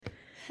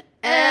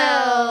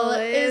L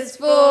is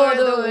for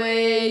the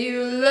way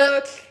you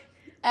look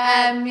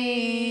at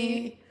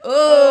me.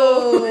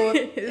 O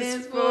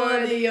is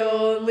for the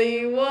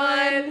only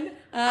one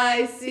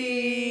I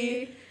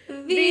see.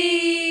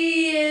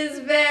 V is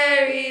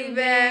very,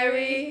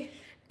 very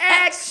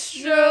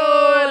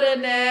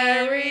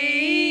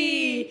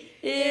extraordinary.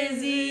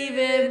 Is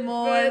even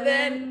more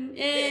than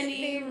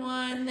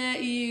anyone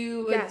that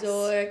you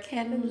adore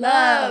can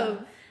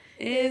love.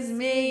 Is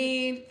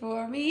made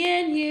for me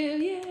and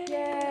you.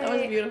 Yeah. That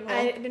was beautiful.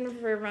 I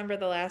didn't remember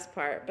the last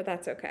part, but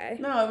that's okay.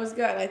 No, it was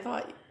good. I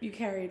thought you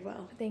carried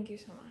well. Thank you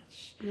so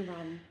much. No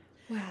problem.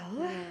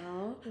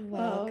 Well,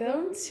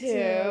 welcome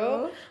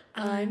to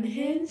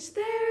Unhinged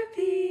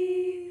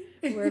Therapy.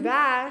 We're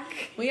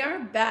back. We are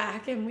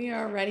back, and we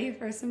are ready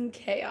for some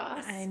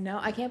chaos. I know.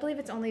 I can't believe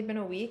it's only been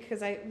a week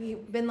because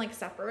we've been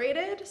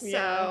separated.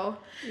 So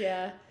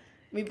yeah.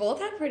 We both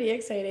had pretty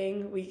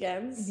exciting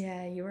weekends.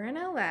 Yeah, you were in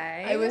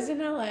LA. I was in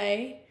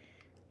LA.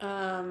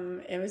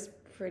 It was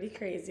pretty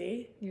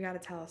crazy. You got to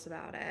tell us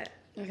about it.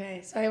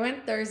 Okay, so I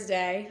went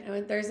Thursday.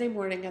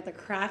 Morning at the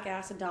crack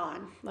ass of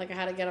dawn. I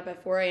had to get up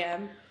at 4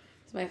 a.m.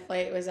 So my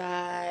flight was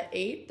at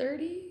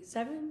 8:30,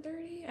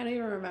 7:30. I don't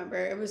even remember.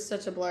 It was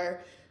such a blur.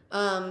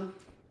 I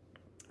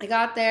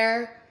got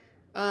there.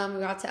 We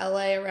got to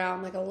LA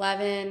around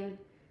 11.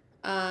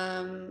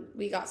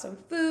 We got some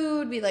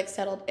food. We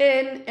settled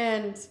in,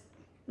 and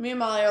me and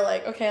Molly are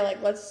okay,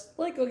 let's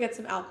go get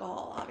some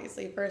alcohol.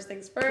 Obviously, first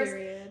things first.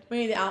 Period. We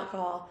need the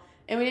alcohol.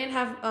 And we didn't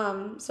have,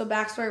 so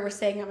backstory, we're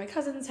staying at my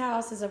cousin's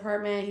house, his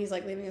apartment. He's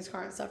leaving his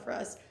car and stuff for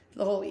us for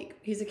the whole week.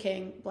 He's a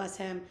king, bless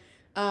him.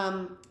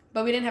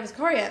 But we didn't have his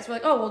car yet. So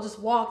we're we'll just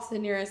walk to the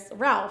nearest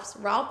Ralph's.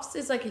 Ralph's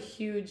is a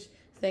huge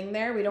thing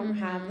there. We don't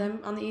have them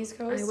on the East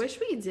Coast. I wish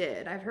we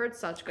did. I've heard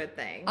such good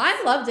things.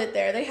 I loved it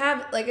there. They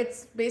have,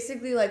 it's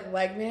basically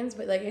Wegmans,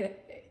 but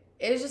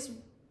it's just,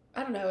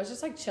 I don't know, it's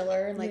just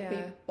chiller. And we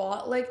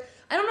bought, I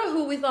don't know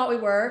who we thought we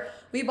were.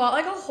 We bought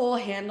a whole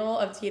handle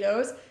of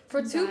Tito's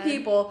for two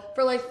people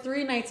for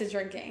 3 nights of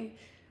drinking.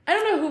 I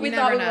don't know who we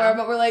thought we were,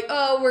 but we're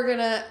we're going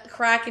to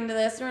crack into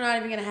this. We're not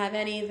even going to have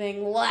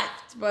anything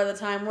left by the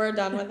time we're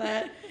done with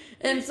it.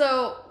 And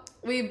so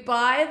we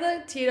buy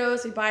the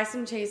Tito's, we buy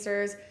some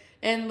chasers,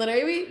 and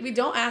literally we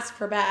don't ask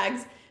for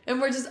bags. And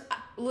we're just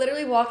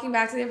literally walking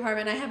back to the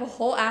apartment. I have a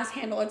whole ass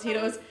handle of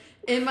Tito's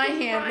in my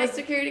hand. The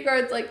security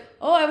guard's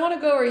oh, I want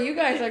to go where you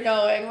guys are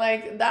going.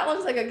 That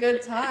looks like a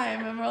good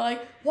time. And we're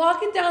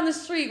walking down the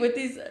street with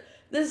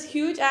this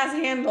huge ass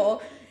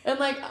handle. And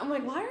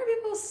I'm why are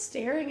people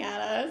staring at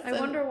us? I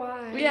wonder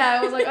why. Yeah,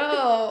 I was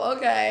oh,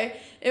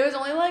 okay. It was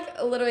only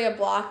literally a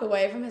block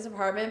away from his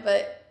apartment,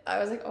 but I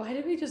was why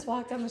did we just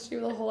walk down the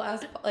street with a whole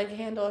ass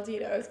handle of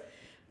Tito's?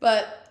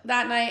 But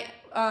that night,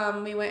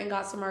 we went and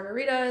got some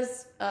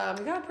margaritas.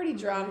 We got pretty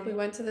drunk. We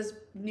went to this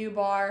new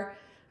bar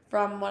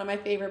from one of my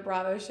favorite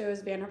Bravo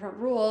shows, Vanderpump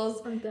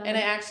Rules. And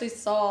I actually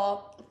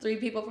saw 3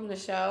 people from the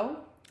show.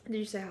 Did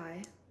you say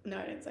hi? No,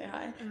 I didn't say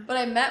hi. But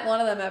I met one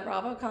of them at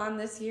BravoCon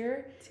this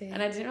year,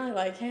 and I didn't really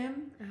like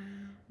him.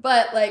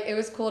 But, it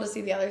was cool to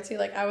see the other 2.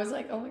 I was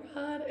oh, my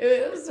God.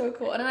 It was so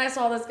cool. And then I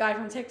saw this guy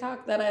from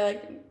TikTok that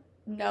I,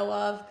 know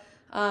of.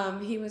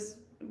 He was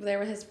there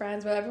with his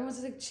friends, but everyone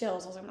was just chill,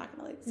 so I was I'm not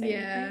going to, say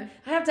anything.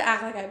 I have to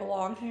act like I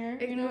belong here.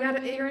 You know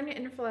You're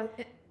in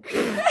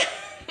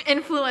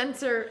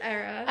influencer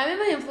era. I'm in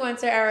my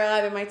influencer era.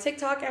 I'm in my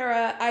TikTok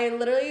era. I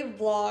literally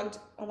vlogged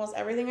almost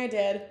everything I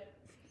did.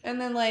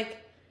 And then,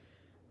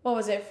 what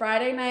was it?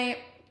 Friday night,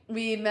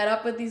 we met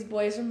up with these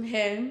boys from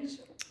Hinge,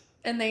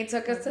 and they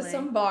took us to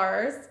some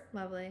bars.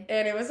 Lovely.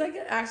 And it was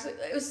actually,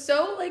 it was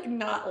so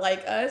not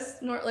like us.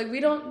 Nor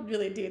we don't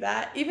really do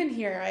that. Even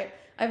here,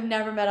 I've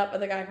never met up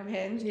with a guy from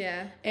Hinge.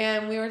 Yeah.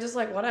 And we were just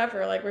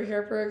whatever. We're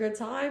here for a good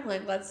time.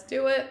 Let's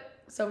do it.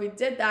 So we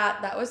did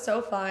that. That was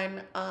so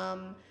fun.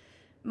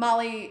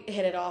 Molly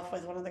hit it off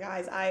with one of the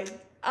guys. I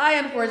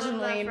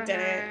unfortunately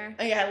didn't.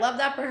 Yeah, I love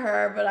that for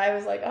her, but I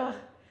was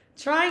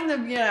trying to,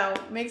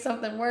 make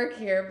something work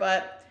here,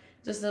 but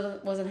just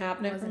wasn't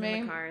happening for me.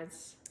 In the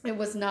cards. It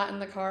was not in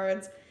the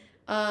cards.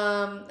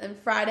 And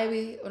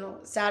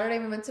Saturday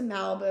we went to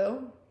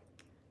Malibu,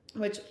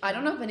 which I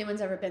don't know if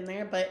anyone's ever been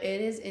there, but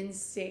it is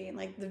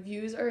insane. The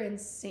views are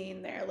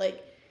insane there.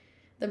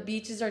 The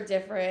beaches are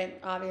different,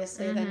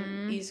 obviously,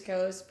 than East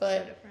Coast,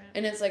 but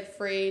and it's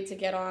free to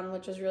get on,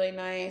 which was really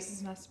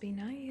nice. It must be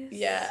nice.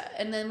 Yeah,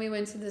 and then we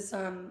went to this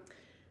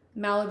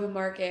Malibu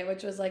Market,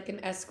 which was an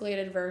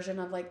escalated version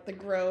of the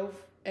Grove,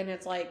 and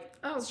it's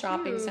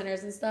shopping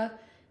centers and stuff.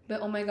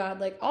 But oh my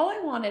God, all I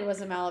wanted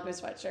was a Malibu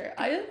sweatshirt.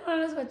 I just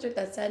wanted a sweatshirt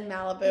that said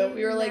Malibu.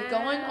 We were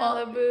going all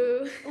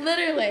Malibu.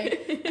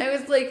 Literally, I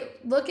was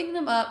looking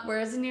them up.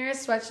 Where's the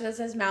nearest sweatshirt that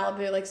says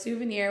Malibu,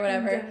 souvenir,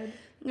 whatever.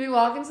 We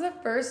walk into the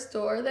first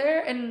store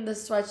there, and the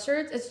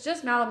sweatshirts, it's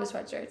just Malibu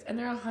sweatshirts, and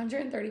they're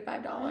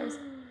 $135.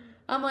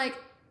 I'm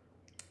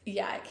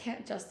yeah, I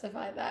can't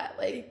justify that.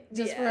 For a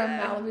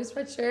Malibu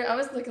sweatshirt. I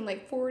was looking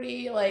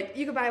 $40.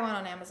 You could buy one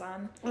on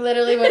Amazon.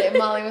 Literally, what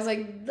Molly was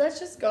let's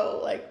just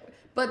go.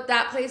 But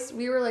that place,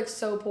 we were like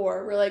so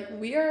poor. We're like,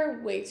 we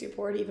are way too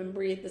poor to even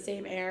breathe the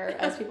same air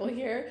as people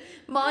here.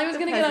 Molly was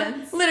gonna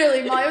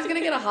Molly was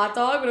gonna get a hot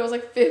dog, but it was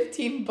like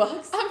 $15.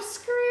 I'm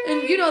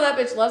screaming. And you know that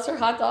bitch loves her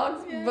hot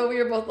dogs, yeah. but we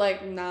were both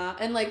like, nah.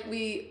 And like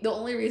the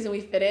only reason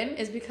we fit in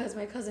is because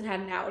my cousin had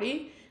an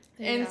Audi,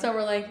 and so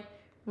we're like,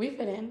 we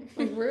fit in.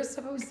 Like we're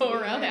supposed to go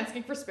around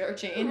asking for spare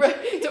change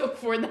to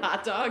afford the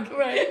hot dog,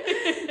 right?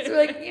 So we're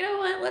like, you know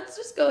what? Let's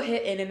just go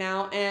hit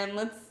In-N-Out and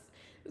let's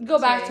go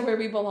back to where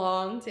we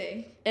belong.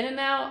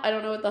 In-N-Out, I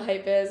don't know what the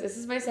hype is. This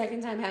is my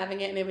second time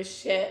having it, and it was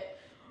shit.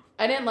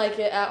 I didn't like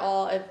it at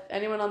all. If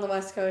anyone on the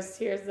West Coast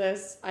hears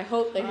this, I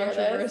hope they hear this.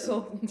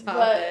 Controversial topic.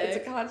 But it's a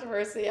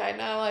controversy. I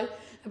know. I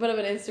put up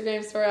an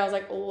Instagram story. I was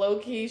like,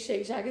 low-key,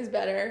 Shake Shack is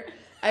better.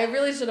 I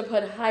really should have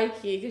put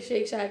high-key because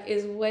Shake Shack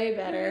is way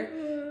better.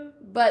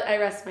 But I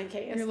rest my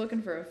case. You're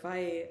looking for a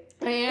fight.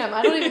 I am.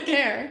 I don't even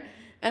care.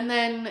 And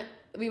then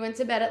we went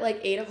to bed at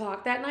like 8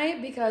 o'clock that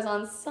night because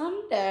on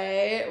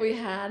Sunday we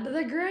had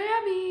the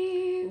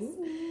Grammys.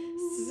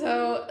 Ooh.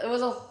 So it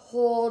was a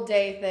whole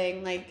day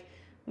thing. Like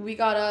we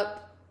got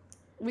up.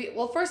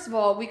 Well, first of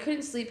all, we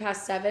couldn't sleep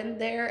past 7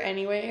 there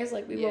anyways.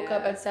 Like we woke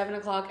up at 7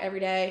 o'clock every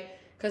day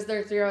because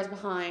they're 3 hours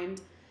behind.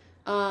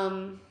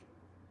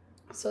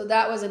 So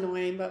that was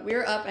annoying, but we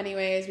were up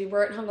anyways. We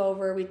weren't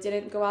hungover. We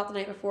didn't go out the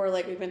night before.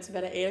 Like, we went to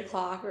bed at 8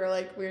 o'clock. We were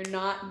like, we're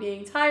not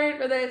being tired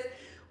for this.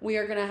 We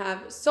are going to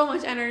have so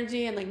much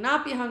energy and, like,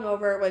 not be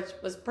hungover, which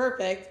was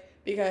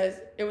perfect because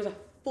it was a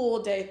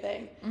full day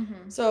thing.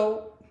 Mm-hmm.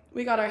 So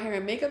we got our hair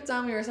and makeup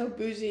done. We were so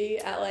bougie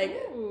at, like,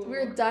 we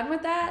were done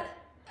with that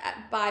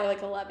by,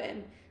 like,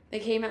 11. They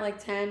came at,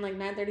 like, 10, like,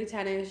 9:30,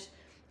 10-ish.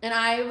 And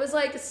I was,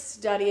 like,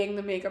 studying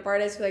the makeup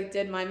artist who, like,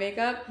 did my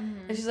makeup.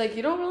 Mm-hmm. And she's like,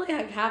 you don't really,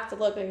 like, have to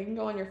look. Like, you can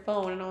go on your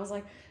phone. And I was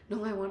like,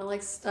 no, I want to,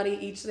 like, study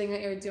each thing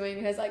that you're doing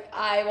because, like,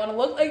 I want to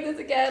look like this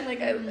again. Like,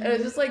 it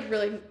was just, like,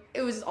 really,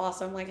 it was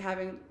awesome, like,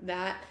 having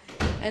that.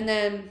 And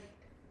then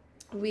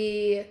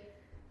we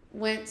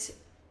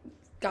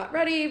got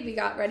ready. We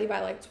got ready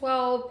by, like,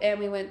 12. And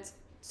we went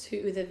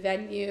to the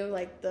venue,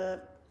 like, the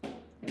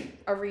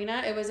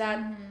arena. It was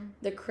at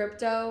the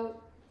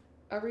Crypto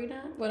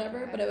Arena, whatever.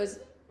 Okay. But it was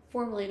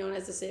formerly known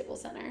as the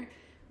Staples Center,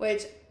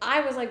 which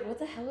I was like, what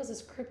the hell is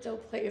this crypto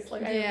place?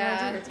 Like, I didn't know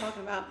what you were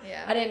talking about.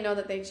 Yeah. I didn't know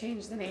that they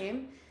changed the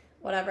name.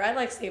 Whatever. I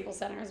like Staples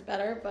Centers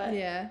better, but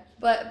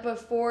But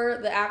before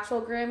the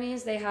actual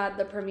Grammys, they had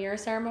the premiere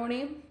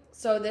ceremony.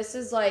 So this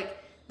is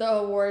like the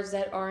awards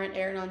that aren't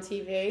aired on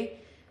TV.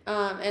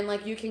 And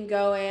like you can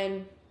go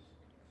in,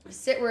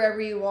 sit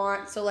wherever you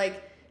want. So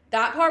like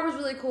that part was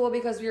really cool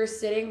because we were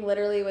sitting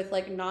literally with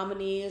like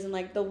nominees and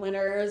like the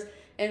winners.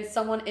 And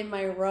someone in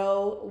my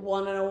row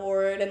won an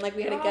award, and like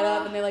we had to get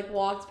up, and they like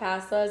walked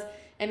past us,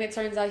 and it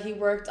turns out he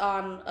worked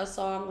on a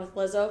song with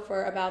Lizzo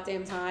for About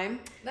Damn Time.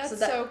 That's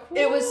so cool.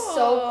 It was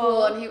so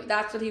cool, and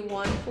that's what he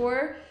won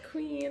for.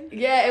 Queen.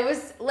 Yeah, it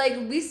was like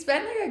we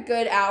spent like a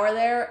good hour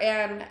there,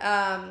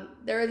 and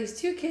there were these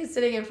 2 kids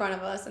sitting in front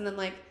of us, and then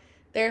like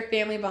their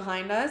family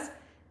behind us,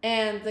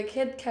 and the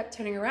kid kept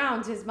turning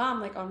around to his mom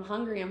like, I'm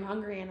hungry,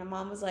 and the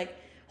mom was like,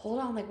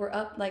 hold on, like we're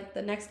up like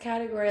the next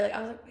category. Like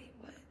I was like, wait.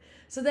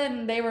 So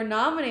then they were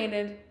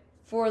nominated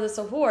for this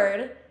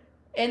award,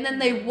 and then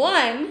they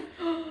won.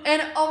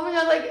 And oh my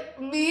God,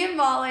 like me and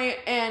Molly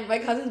and my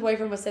cousin's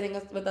boyfriend was sitting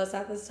with us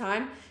at this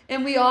time,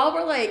 and we all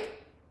were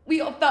like,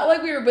 we all felt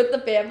like we were with the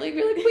family.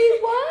 We were like, we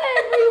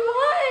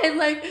won.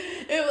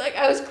 Like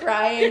I was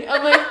crying.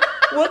 I'm like,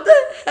 what the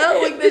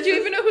hell? Like, did you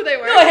even know who they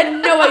were? No, I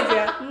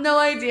had no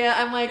idea.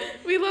 I'm like,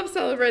 we love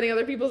celebrating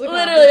other people's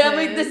accomplishments. Literally,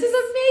 I'm like, this is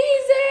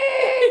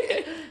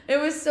amazing. It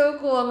was so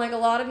cool. And like a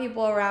lot of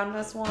people around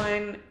us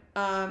won.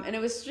 And it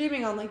was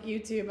streaming on like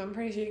YouTube. I'm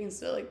pretty sure you can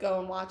still like go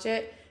and watch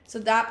it. So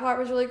that part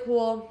was really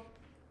cool.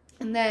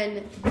 And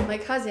then my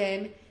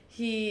cousin,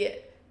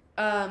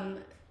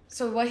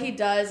 so what he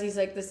does, he's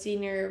like the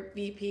senior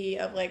VP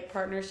of like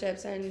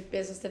partnerships and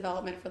business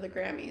development for the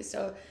Grammys.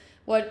 So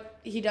what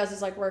he does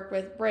is like work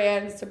with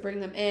brands to bring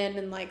them in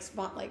and like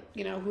spot like,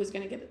 you know, who's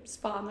going to get a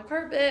spot on the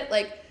carpet.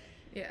 Like,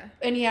 yeah.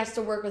 And he has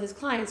to work with his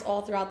clients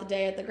all throughout the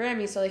day at the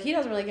Grammys, so like he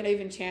doesn't really get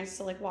even a chance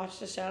to like watch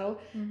the show.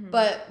 Mm-hmm.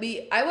 But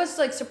I was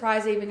like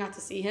surprised I even got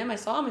to see him. I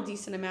saw him a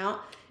decent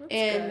amount. That's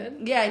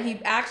good. Yeah, and he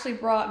actually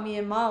brought me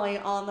and Molly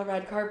on the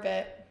red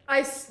carpet.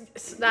 That's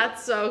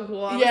so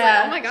cool. I was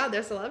like, oh my God,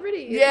 they're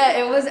celebrities. Yeah,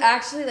 it was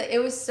actually like, it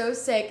was so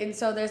sick. And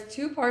so there's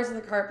 2 parts of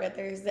the carpet.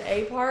 There's the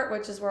A part,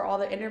 which is where all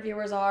the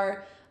interviewers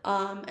are,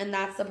 and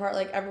that's the part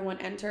like everyone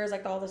enters,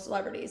 like all the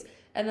celebrities.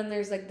 And then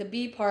there's like the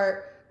B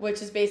part,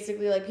 which is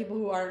basically like people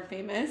who aren't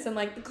famous and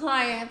like the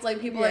clients,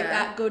 like people like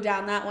that go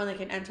down that one, they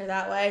can enter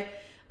that way.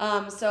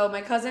 So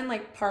my cousin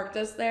like parked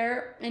us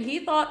there, and he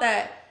thought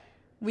that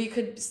we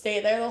could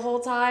stay there the whole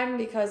time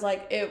because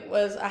like it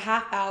was a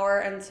half hour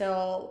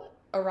until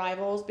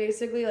arrivals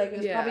basically. Like it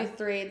was probably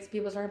 3,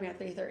 people started me at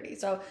 3:30.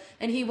 So,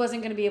 and he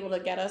wasn't going to be able to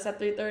get us at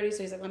 3:30.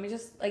 So he's like, let me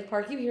just like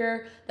park you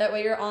here. That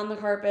way you're on the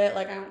carpet.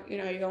 Like, you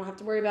don't have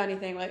to worry about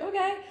anything. We're like,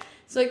 okay.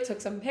 So like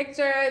took some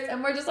pictures,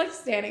 and we're just like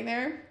standing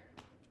there.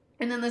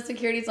 And then the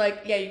security's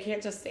like, yeah, you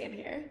can't just stand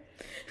here.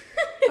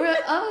 We're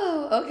like,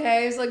 oh,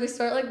 okay. So, like, we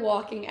start, like,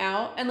 walking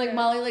out. And, like,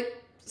 Molly,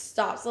 like,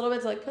 stops a little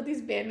bit to, like, put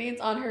these Band-Aids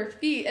on her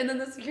feet. And then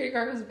the security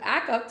guard comes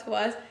back up to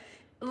us,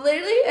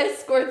 literally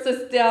escorts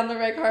us down the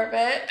red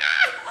carpet.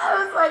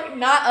 I was like,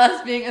 not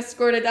us being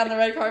escorted down the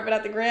red carpet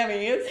at the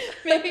Grammys.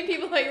 Maybe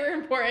people thought you were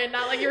important,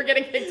 not like you were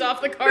getting kicked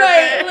off the carpet.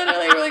 Right,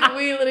 literally,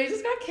 we literally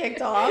just got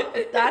kicked off.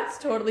 That's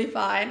totally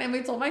fine. And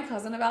we told my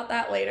cousin about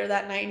that later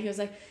that night, and he was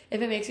like,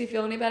 if it makes you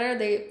feel any better,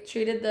 they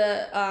treated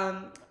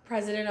the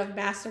president of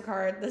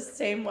MasterCard the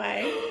same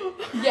way.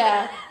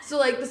 Yeah. So,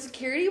 like, the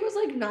security was,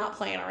 like, not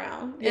playing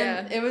around.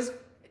 And it was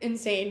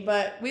insane.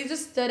 But we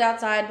just stood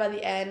outside by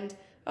the end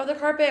of the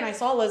carpet, and I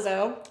saw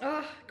Lizzo.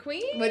 Oh,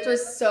 queen. Which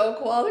was so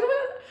cool.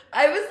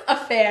 I was a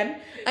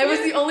fan. I was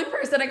the only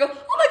person. I go, oh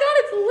my God,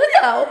 it's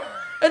Lizzo.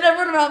 And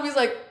everyone around me was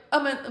like,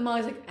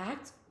 Molly's like,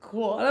 act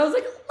cool. And I was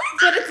like,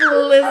 but it's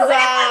Lizzo.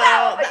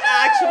 The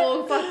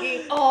actual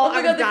fucking, oh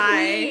my God, the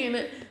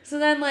queen. So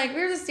then, like,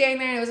 we were just standing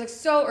there, and it was, like,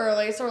 so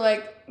early. So,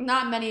 like,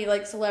 not many,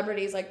 like,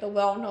 celebrities, like, the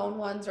well-known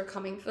ones are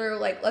coming through.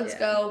 Like, let's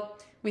go.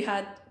 We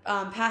had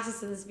passes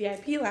to this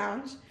VIP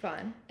lounge.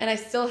 Fun. And I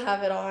still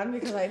have it on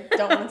because I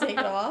don't want to take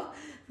it off.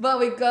 But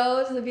we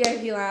go to the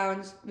VIP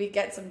lounge. We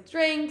get some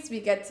drinks. We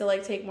get to,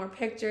 like, take more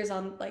pictures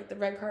on, like, the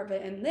red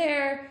carpet in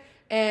there.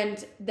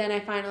 And then I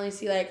finally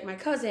see, like, my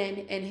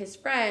cousin and his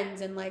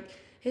friends and, like,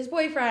 his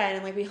boyfriend.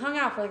 And, like, we hung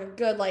out for, like, a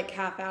good, like,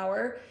 half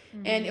hour.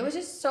 Mm-hmm. And it was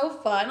just so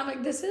fun. I'm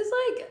like, this is,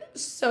 like,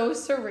 so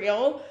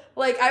surreal.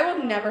 Like, I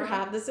will never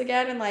have this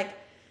again. And, like,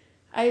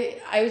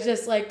 I was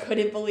just, like,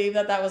 couldn't believe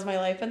that was my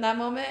life in that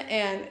moment.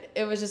 And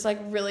it was just, like,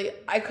 really,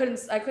 I couldn't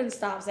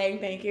stop saying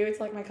thank you to,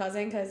 like, my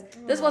cousin, because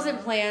this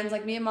wasn't planned.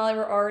 Like, me and Molly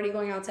were already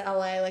going out to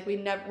LA. Like, we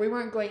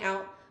weren't going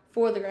out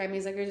for the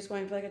Grammys. Like, we were just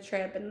going for, like, a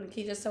trip, and like,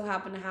 he just so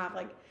happened to have,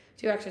 like,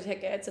 2 extra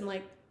tickets, and,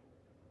 like,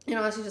 you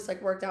know, she just,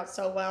 like, worked out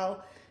so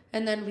well.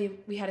 And then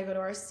we had to go to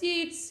our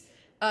seats.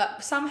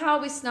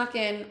 Somehow we snuck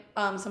in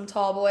some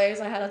tall boys.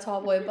 I had a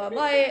tall boy Bud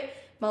Light.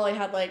 Molly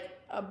had, like,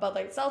 a Bud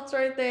Light seltzer,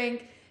 I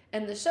think.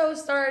 And the show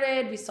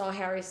started. We saw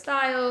Harry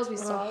Styles. We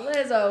saw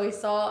Lizzo. We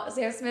saw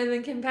Sam Smith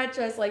and Kim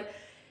Petras. Like,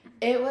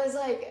 it was,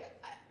 like,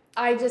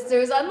 it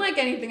was unlike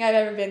anything I've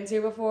ever been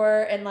to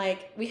before. And,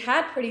 like, we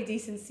had pretty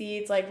decent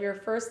seats. Like, we were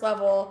first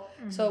level.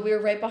 Mm-hmm. So we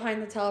were right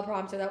behind the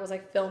teleprompter that was,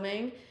 like,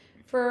 filming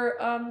for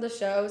the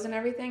shows and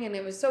everything. And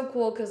it was so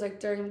cool because, like,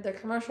 during the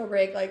commercial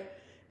break, like,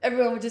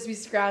 everyone would just be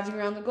scrounging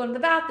around and going to the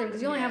bathroom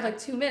because you only have, like,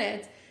 2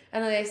 minutes.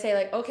 And then they say,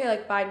 like, okay,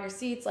 like, find your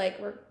seats. Like,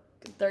 we're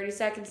 30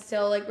 seconds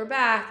till, like, we're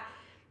back.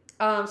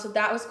 So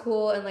that was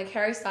cool. And, like,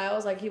 Harry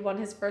Styles, like, he won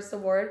his first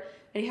award,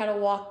 and he had to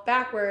walk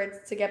backwards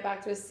to get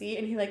back to his seat,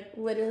 and he, like,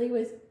 literally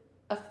was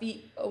a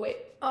feet away.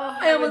 Oh,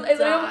 I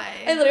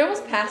literally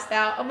almost passed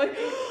out. I'm like,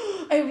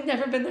 I've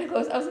never been that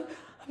close. I was like,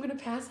 I'm going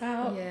to pass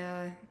out.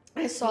 Yeah.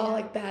 I saw,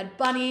 like, Bad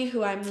Bunny,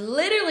 who I'm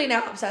literally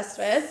now obsessed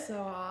with.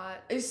 So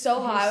hot. It's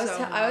so hot.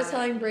 Hot. I was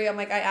telling Brie, I'm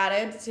like, I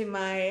added to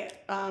my,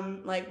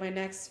 like, my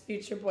next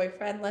future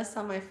boyfriend list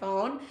on my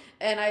phone,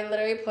 and I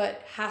literally put,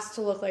 has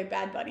to look like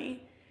Bad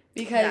Bunny.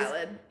 Because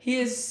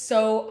he is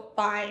so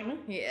fine.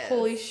 He is.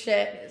 Holy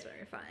shit. He is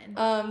very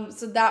fine.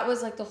 So that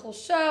was, like, the whole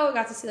show. I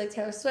got to see, like,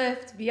 Taylor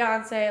Swift,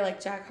 Beyonce, like,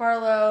 Jack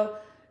Harlow.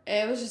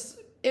 And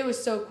it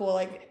was so cool.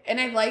 Like, and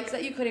I liked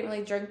that you couldn't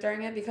really drink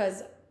during it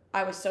because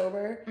I was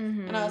sober.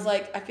 Mm-hmm. And I was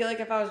like, I feel like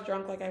if I was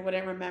drunk, like, I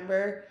wouldn't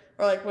remember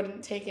or, like,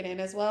 wouldn't take it in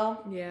as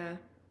well. Yeah.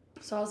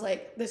 So I was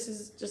like, this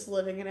is just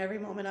living in every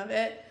moment of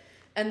it.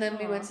 And then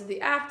we went to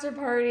the after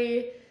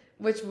party,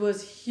 which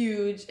was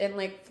huge. And,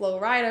 like, Flo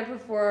Rida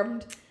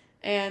performed.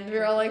 And we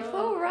were all like,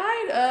 Flo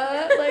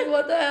Rida, like,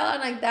 what the hell?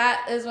 And, like,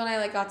 that is when I,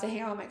 like, got to hang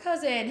out with my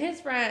cousin,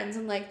 his friends,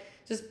 and, like,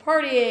 just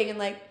partying. And,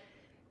 like,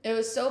 it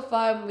was so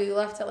fun. We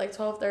left at, like,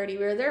 12:30.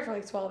 We were there for,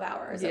 like, 12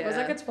 hours. Yeah, it was,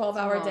 like, a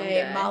 12-hour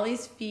day.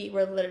 Molly's feet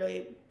were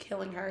literally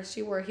killing her.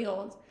 She wore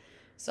heels.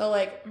 So,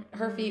 like,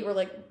 her feet were,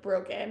 like,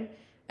 broken.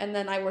 And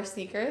then I wore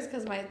sneakers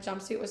because my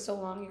jumpsuit was so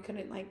long you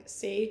couldn't, like,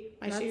 see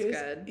my shoes.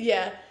 That's good.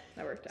 Yeah.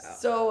 That worked out.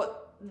 So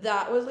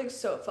that was, like,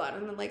 so fun.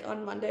 And then, like,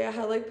 on Monday, I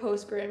had, like,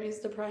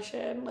 post-Grammys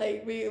depression.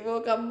 Like, we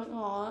woke up,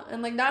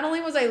 and, like, not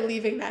only was I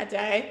leaving that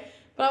day,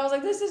 but I was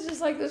like, this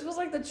was, like,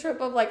 the trip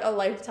of, like, a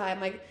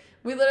lifetime. Like,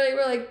 we literally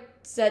were, like,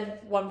 said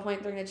one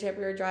point during the trip,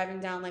 we were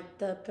driving down, like,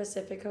 the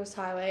Pacific Coast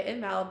Highway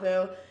in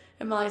Malibu,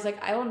 and Molly's like,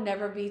 I will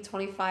never be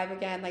 25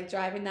 again, like,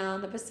 driving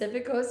down the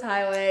Pacific Coast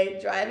Highway,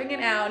 driving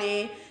an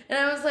Audi. And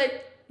I was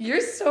like,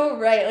 you're so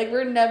right. Like,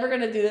 we're never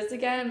going to do this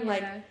again. Yeah.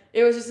 Like,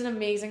 it was just an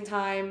amazing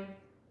time.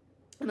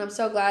 And I'm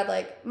so glad,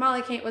 like,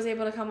 Molly was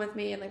able to come with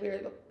me, and, like, we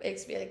were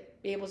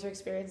be able to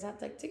experience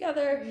that, like,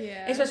 together.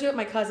 Yeah. Especially with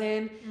my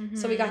cousin. Mm-hmm.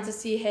 So we got to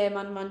see him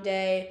on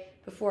Monday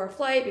before our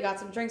flight. We got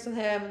some drinks with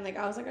him, and, like,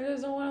 I was like, I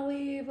just don't want to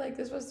leave. Like,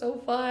 this was so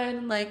fun.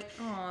 And, like,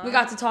 we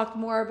got to talk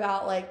more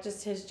about, like,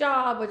 just his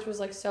job, which was,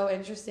 like, so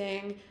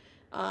interesting.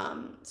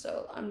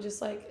 So I'm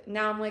just, like,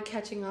 now I'm, like,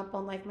 catching up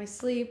on, like, my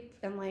sleep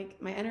and,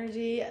 like, my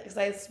energy, because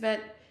I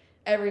spent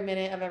every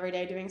minute of every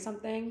day doing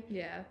something.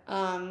 Yeah.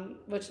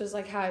 Which is,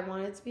 like, how I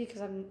want it to be,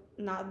 because I'm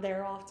not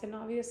there often,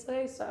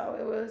 obviously. So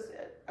it was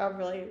a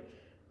really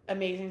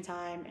amazing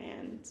time.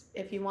 And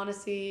if you want to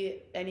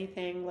see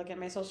anything, look at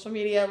my social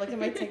media, look at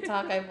my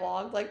TikTok. I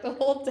vlogged like the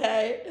whole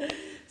day.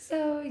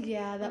 So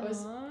yeah, that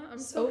was. I'm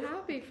so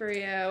happy for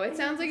you. It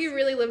sounds like you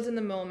really lived in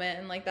the moment,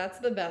 and like that's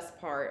the best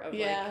part of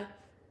like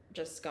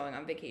just going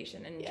on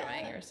vacation and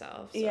enjoying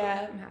yourself. So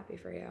I'm happy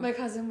for you. My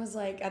cousin was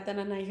like at the end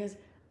of the night, he goes,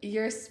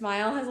 your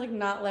smile has like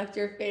not left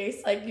your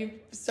face. Like you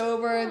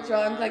sober,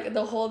 drunk, like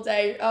the whole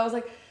day. I was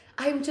like,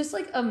 I'm just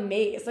like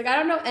amazed. Like I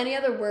don't know any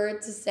other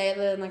word to say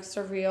other than like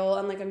surreal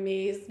and like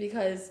amazed,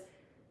 because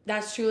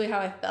that's truly how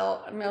I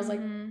felt. I mean, I was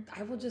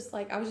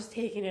like, I was just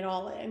taking it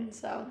all in.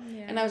 So,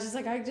 and I was just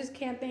like, I just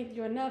can't thank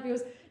you enough. He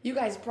goes, you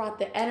guys brought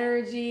the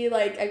energy.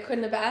 Like I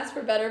couldn't have asked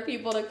for better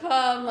people to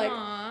come.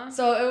 Like,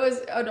 so it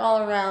was an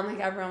all around, like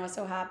everyone was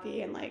so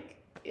happy, and like,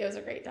 it was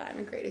a great time,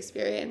 a great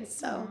experience.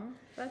 So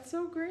that's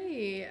so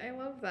great. I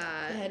love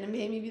that. And it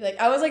made me be like,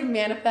 I was like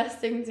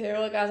manifesting too.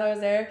 Like as I was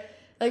there,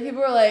 like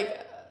people were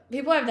like,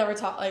 people I've never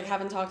talked, like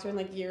haven't talked to in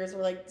like years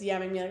were like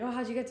DMing me like, oh,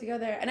 how'd you get to go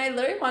there? And I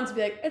literally wanted to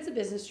be like, it's a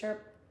business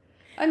trip.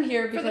 I'm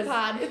here because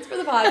it's for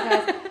the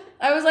podcast.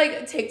 I was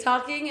like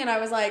TikToking, and I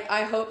was like,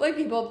 I hope like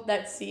people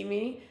that see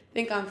me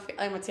think I'm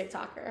a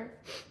TikToker.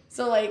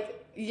 So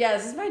like, yeah,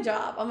 this is my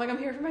job. I'm like, I'm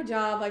here for my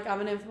job. Like I'm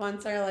an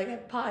influencer, like a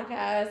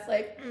podcast.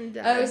 Like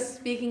I was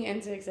speaking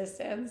into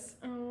existence.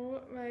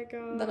 Oh my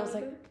God. Then I was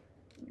like,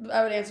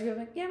 I would answer people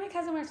like, yeah, my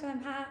cousin works with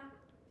him. Ha.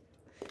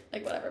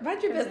 Like whatever.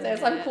 Mind your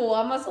business. I'm cool.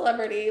 I'm a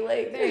celebrity.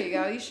 Like there you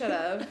go. You should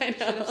have. I know.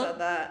 Should have said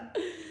that.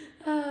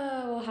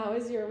 Well, how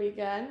was your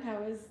weekend?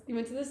 You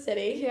went to the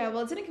city? Yeah,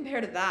 well, it didn't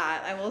compare to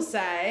that, I will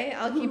say.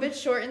 I'll keep it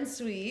short and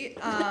sweet.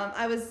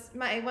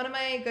 One of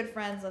my good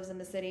friends lives in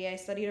the city. I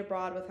studied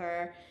abroad with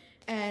her,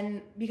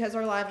 and because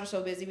our lives are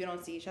so busy, we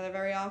don't see each other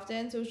very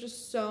often. So it was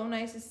just so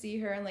nice to see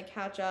her and like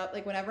catch up.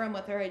 Like whenever I'm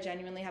with her, I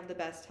genuinely have the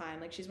best time.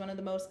 Like she's one of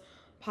the most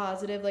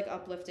positive, like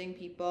uplifting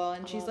people,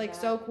 and she's like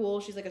so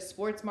cool. She's like a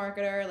sports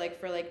marketer, like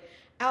for like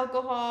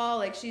alcohol.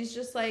 Like she's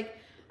just like,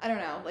 I don't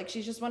know, like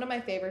she's just one of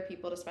my favorite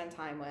people to spend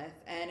time with.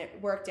 And it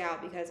worked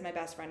out because my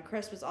best friend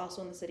Chris was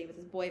also in the city with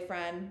his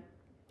boyfriend.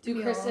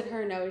 Do Chris and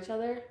her know each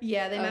other?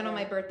 Yeah, they met on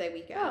my birthday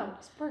weekend. Oh,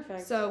 it's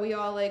perfect. So we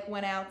all like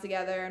went out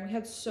together, and we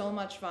had so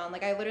much fun.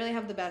 Like I literally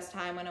have the best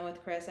time when I'm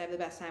with Chris. I have the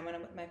best time when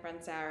I'm with my friend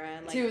Sarah.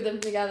 And like, two of them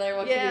together,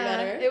 what could be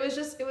better? It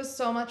was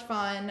so much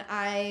fun.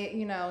 I,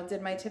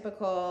 did my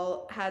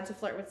typical had to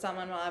flirt with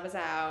someone while I was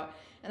out.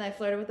 And I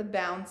flirted with a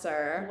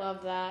bouncer.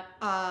 Love that.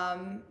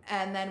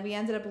 And then we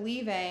ended up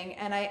leaving,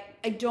 and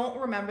I don't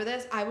remember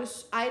this. I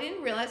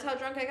didn't realize how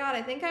drunk I got.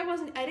 I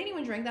didn't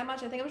even drink that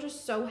much. I think I was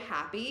just so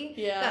happy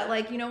that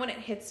like, when it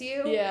hits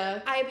you. Yeah.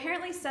 I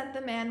apparently sent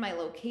the man my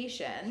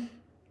location.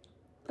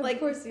 Of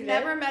course you did.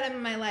 Never met him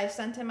in my life,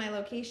 sent him my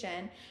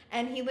location,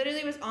 and he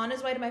literally was on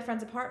his way to my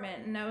friend's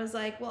apartment, and I was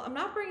like, well, I'm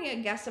not bringing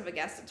a guest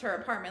to her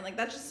apartment. Like,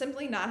 that's just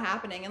simply not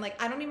happening. And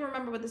like, I don't even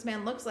remember what this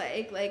man looks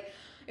like. Like,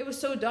 it was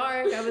so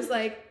dark. I was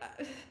like,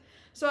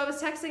 so I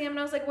was texting him, and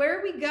I was like, where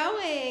are we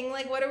going?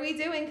 Like, what are we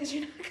doing? Because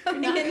you're not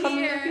coming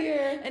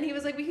here. And he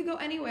was like, we could go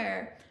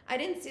anywhere. I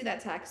didn't see that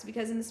text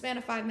because in the span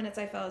of 5 minutes,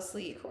 I fell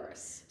asleep. Of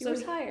course. You were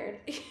tired.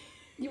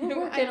 You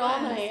were working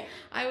all night.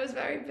 I was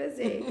very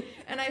busy.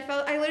 And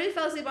I literally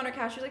fell asleep on her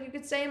couch. She was like, you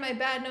could stay in my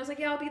bed. And I was like,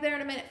 yeah, I'll be there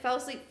in a minute. Fell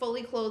asleep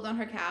fully clothed on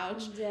her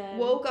couch. Dead.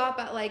 Woke up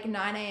at like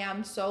 9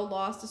 a.m. so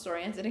lost,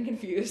 disoriented, and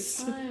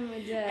confused. I'm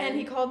dead. And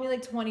he called me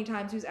like 20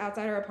 times. He was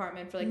outside her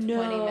apartment for like 20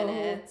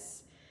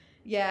 minutes.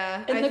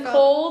 Yeah. In the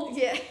cold?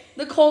 Yeah.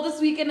 The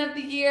coldest weekend of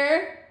the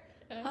year?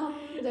 Oh,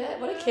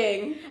 what a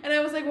king. And I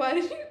was like, why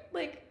did you,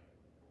 like...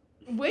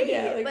 Wait,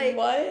 yeah, like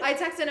what? I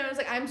texted him and I was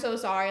like, I'm so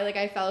sorry, like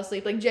I fell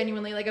asleep, like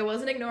genuinely, like I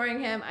wasn't ignoring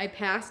him, I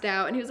passed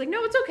out, and he was like,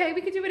 no, it's okay,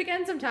 we could do it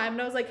again sometime.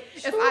 And I was like,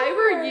 sure. If I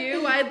were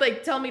you, I'd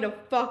like tell me to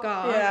fuck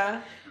off.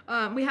 Yeah.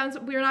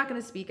 We're not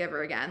gonna speak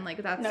ever again,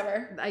 like that's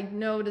never. I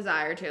no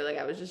desire to, like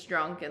I was just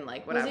drunk and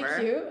like whatever. Was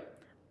he cute?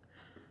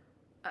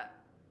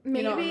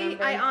 Maybe.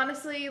 I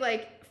honestly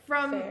like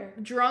from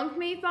drunk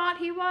me thought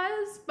he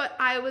was, but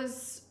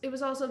it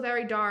was also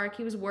very dark.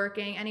 He was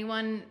working.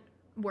 Anyone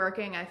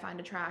working I find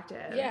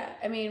attractive. Yeah,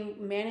 I mean,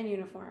 man in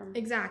uniform.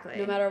 Exactly.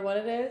 No matter what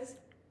it is.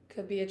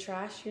 Could be a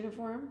trash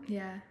uniform.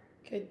 Yeah.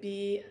 Could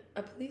be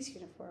a police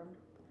uniform.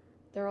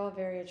 They're all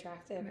very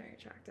attractive. Very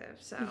attractive.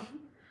 So,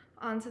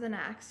 on to the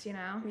next,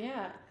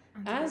 Yeah.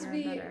 As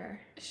we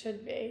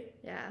should be.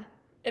 Yeah.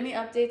 Any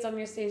updates on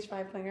your stage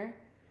 5 clinger?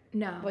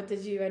 No. What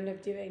did you end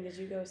up doing? Did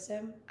you go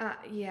sim?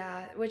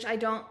 Yeah, which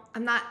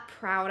I'm not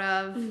proud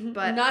of,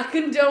 but... Not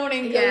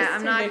condoning Yeah,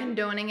 I'm not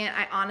condoning it.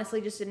 I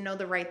honestly just didn't know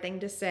the right thing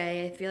to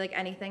say. I feel like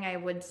anything I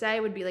would say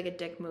would be like a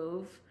dick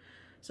move.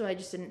 So I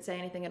just didn't say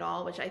anything at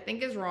all, which I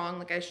think is wrong,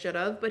 like I should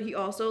have. But he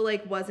also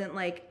like wasn't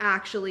like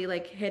actually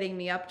like hitting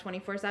me up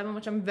 24/7,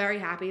 which I'm very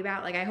happy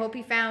about. Like I hope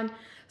he found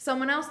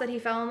someone else that he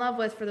fell in love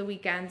with for the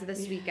weekend,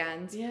 this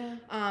weekend. Yeah.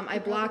 I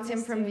blocked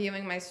him from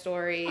viewing my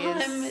stories.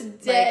 I'm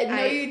dead.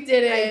 No, you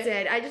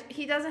didn't. I did.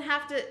 He doesn't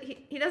have to,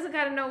 he doesn't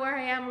got to know where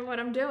I am or what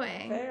I'm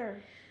doing.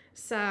 Fair.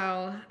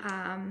 So,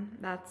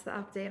 that's the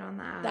update on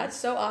that. That's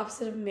so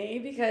opposite of me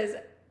because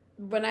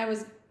when I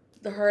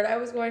heard I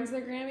was going to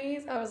the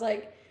Grammys, I was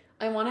like,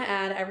 I want to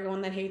add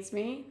everyone that hates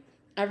me,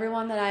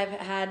 everyone that I've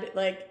had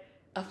like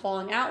a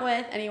falling out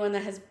with, anyone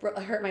that has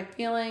hurt my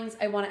feelings.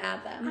 I want to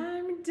add them.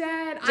 I'm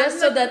dead. Just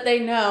so that they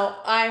know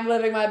I'm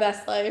living my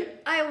best life.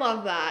 I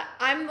love that.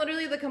 I'm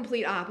literally the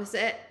complete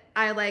opposite.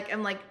 I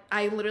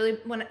literally,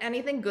 when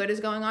anything good is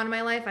going on in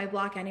my life, I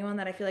block anyone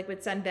that I feel like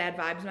would send bad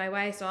vibes my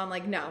way. So I'm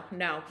like, no.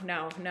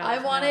 I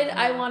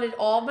wanted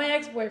all of my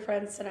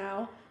ex-boyfriends to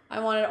know. I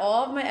wanted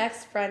all of my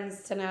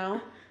ex-friends to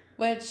know,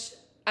 which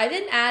I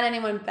didn't add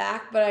anyone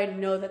back, but I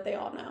know that they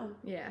all know.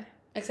 Yeah.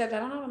 Except I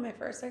don't know about my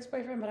first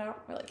ex-boyfriend, but I don't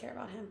really care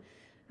about him.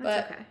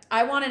 That's but okay.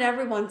 I wanted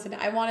everyone to know.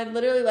 I wanted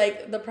literally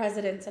like the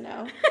president to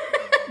know.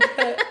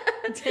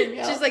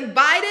 She's like,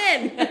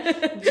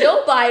 Biden!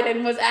 Jill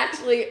Biden was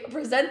actually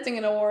presenting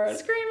an award.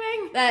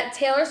 Screaming. That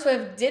Taylor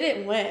Swift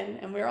didn't win.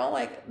 And we were all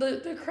like,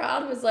 the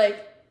crowd was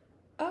like,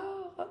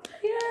 oh,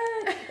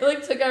 yeah. It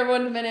like took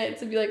everyone a minute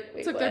to be like,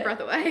 wait, took what? their breath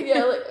away.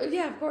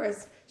 Yeah, of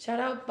course. Shout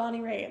out Bonnie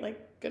Raitt.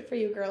 Like, good for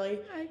you, girly.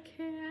 I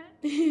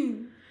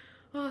can't.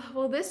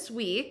 Well, this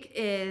week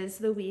is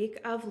the week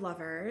of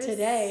lovers.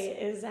 Today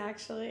is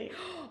actually.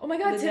 Oh my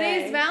God,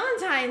 today is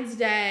Valentine's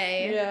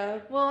Day. Yeah.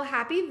 Well,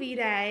 happy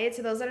V-Day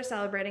to those that are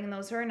celebrating and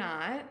those who are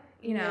not.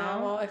 You know.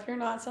 Yeah, well, if you're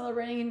not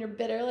celebrating and you're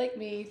bitter like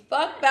me,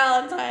 fuck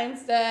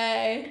Valentine's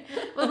Day.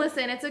 Well,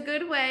 listen, it's a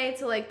good way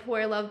to like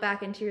pour love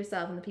back into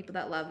yourself and the people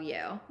that love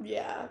you.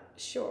 Yeah,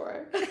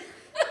 sure.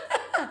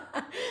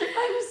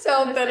 I'm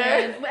so bitter.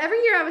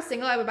 Every year I was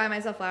single, I would buy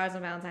myself flowers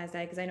on Valentine's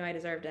Day because I knew I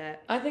deserved it.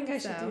 I think I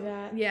should do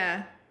that.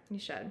 Yeah, you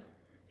should.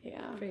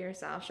 Yeah. For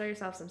yourself. Show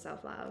yourself some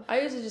self-love.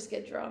 I usually just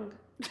get drunk.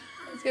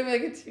 It's going to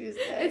be like a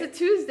Tuesday. It's a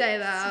Tuesday,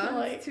 though.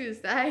 So, it's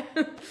Tuesday.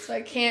 So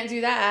I can't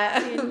do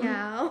that.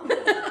 Danielle.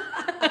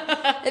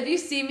 If you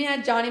see me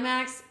at Johnny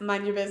Mac's,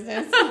 mind your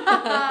business.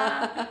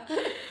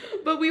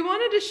 But we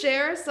wanted to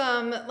share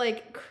some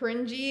like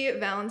cringy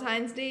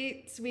Valentine's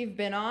dates we've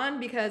been on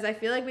because I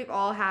feel like we've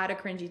all had a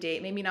cringy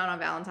date. Maybe not on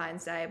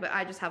Valentine's Day, but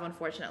I just have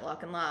unfortunate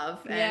luck and love.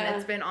 And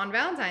it's been on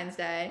Valentine's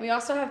Day. We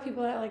also have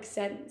people that like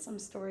sent some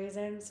stories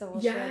in, so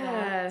we'll share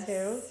that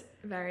too.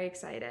 Very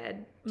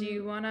excited. Do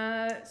you want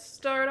to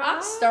start off?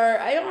 I'll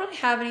start. I don't really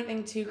have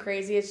anything too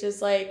crazy. It's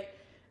just like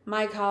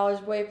my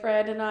college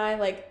boyfriend and I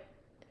like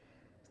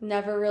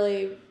never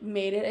really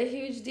made it a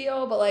huge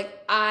deal, but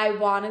like I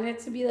wanted it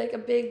to be like a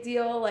big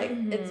deal. Like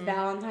it's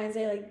Valentine's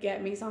Day, like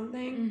get me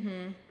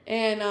something.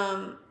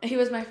 And he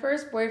was my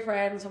first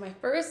boyfriend, so my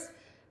first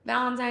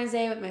Valentine's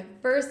Day with my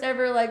first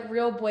ever like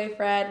real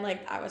boyfriend.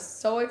 Like I was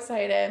so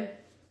excited,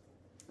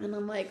 and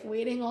I'm like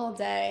waiting all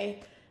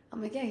day.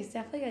 I'm like, yeah, he's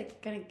definitely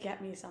like gonna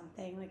get me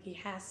something. Like he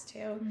has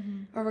to,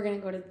 or we're gonna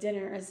go to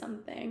dinner or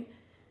something.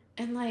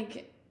 And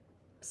like,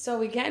 so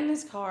we get in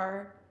this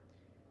car.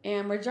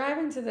 And we're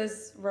driving to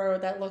this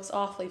road that looks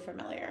awfully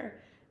familiar.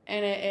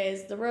 And it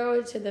is the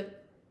road to the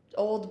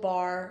old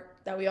bar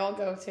that we all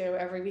go to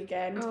every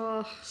weekend.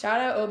 Oh.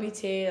 Shout out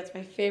OBT. That's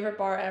my favorite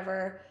bar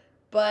ever.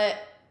 But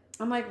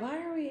I'm like,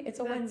 it's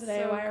a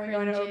Wednesday. So why are we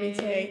going to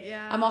OBT?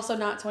 Yeah. I'm also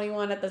not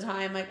 21 at the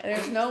time. Like,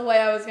 there's no way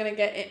I was going to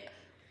get in.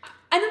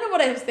 I don't know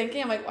what I was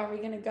thinking. I'm like, are we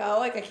going to go?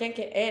 Like, I can't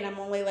get in. I'm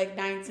only like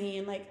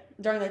 19, like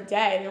during the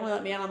day. They only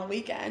let me in on the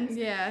weekends.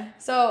 Yeah.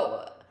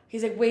 So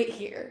he's like, wait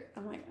here.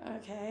 I'm like,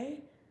 okay.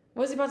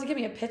 Was he about to give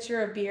me a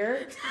pitcher of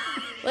beer?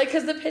 Like,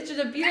 because the pitchers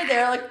of beer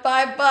there are like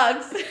 $5.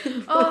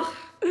 Oh,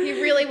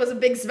 he really was a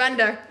big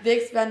spender.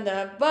 Big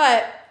spender.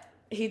 But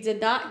he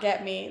did not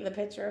get me the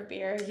pitcher of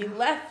beer. He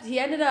left. He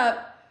ended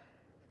up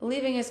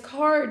leaving his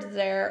card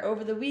there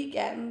over the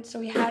weekend. So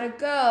we had to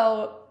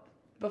go,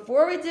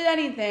 before we did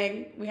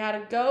anything, we had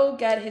to go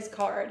get his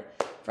card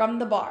from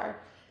the bar.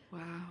 Wow.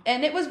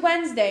 And it was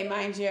Wednesday,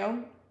 mind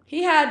you.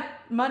 He had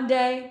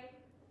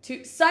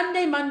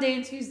Sunday, Monday,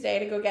 and Tuesday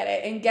to go get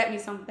it and get me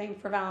something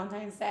for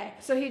Valentine's Day.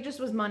 So he just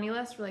was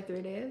moneyless for like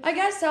 3 days? I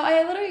guess so.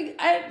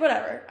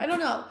 Whatever. I don't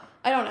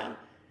know.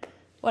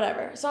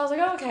 Whatever. So I was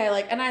like, oh, okay.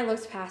 Like, and I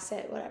looked past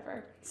it,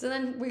 whatever. So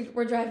then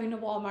we're driving to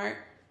Walmart.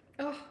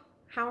 Oh,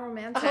 how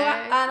romantic.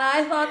 And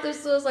I thought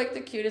this was like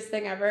the cutest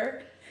thing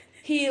ever.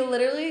 He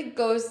literally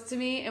goes to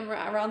me and we're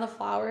around the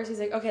flowers.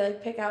 He's like, okay,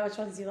 like pick out which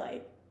ones you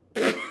like.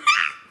 And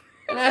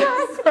I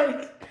was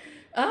like,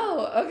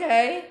 oh,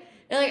 okay.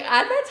 And, like,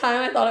 at that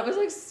time, I thought it was,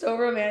 like, so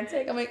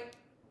romantic. I'm like,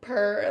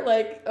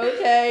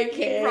 okay,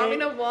 kid. He brought me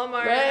to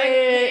Walmart.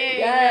 Right,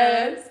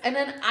 yes. And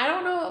then I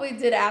don't know what we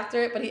did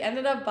after it, but he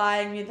ended up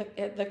buying me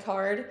the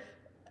card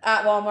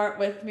at Walmart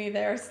with me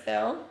there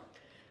still.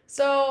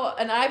 So,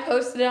 and I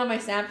posted it on my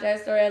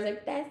Snapchat story. I was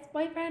like, best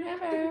boyfriend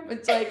ever.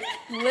 It's, like,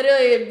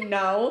 literally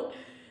no.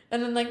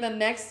 And then, like, the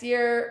next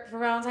year for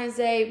Valentine's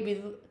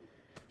Day,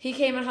 he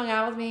came and hung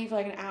out with me for,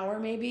 like, an hour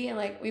maybe. And,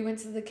 like, we went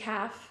to the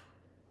caf.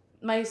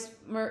 My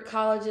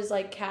college's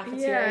like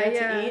cafeteria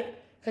to eat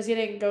because he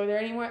didn't go there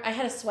anymore. I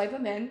had to swipe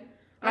him in.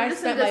 I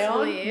spent my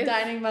own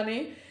dining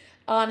money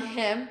on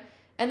him.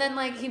 And then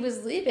like he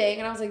was leaving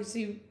and I was like, so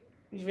you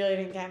really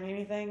didn't get me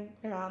anything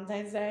for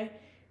Valentine's Day?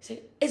 He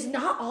said, it's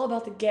not all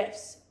about the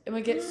gifts. And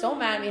we get so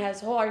mad at me. He had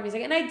this whole argument.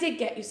 He's like, and I did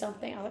get you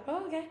something. I was like,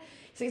 oh, okay.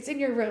 He's like, it's in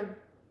your room.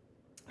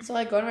 So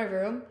I go to my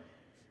room.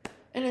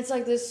 And it's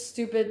like this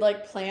stupid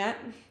like plant.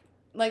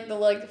 Like the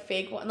like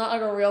fake one. Not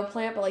like a real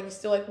plant, but like you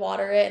still like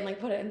water it and like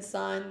put it in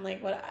sun.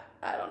 Like what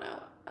I don't know.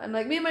 And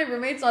like me and my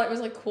roommates thought it was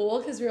like cool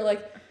because we were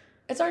like,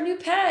 it's our new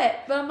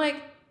pet. But I'm like,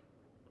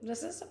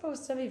 this is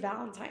supposed to be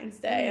Valentine's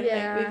Day. And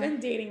like we've been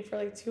dating for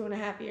like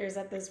 2.5 years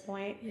at this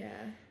point. Yeah.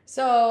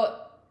 So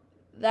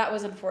that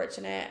was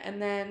unfortunate.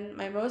 And then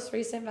my most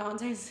recent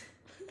Valentine's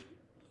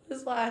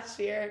was last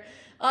year.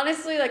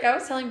 Honestly, like I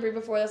was telling Brie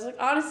before this, like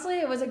honestly,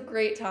 it was a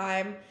great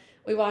time.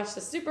 We watched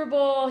the Super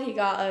Bowl. He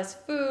got us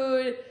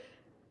food,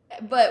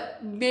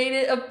 but made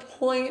it a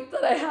point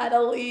that I had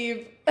to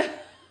leave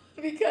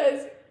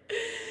because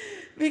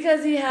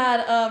he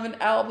had an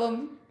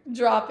album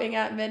dropping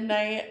at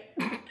midnight,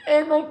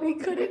 and like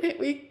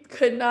we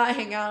could not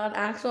hang out on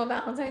actual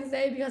Valentine's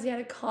Day because he had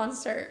a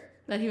concert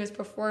that he was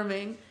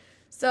performing.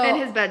 So in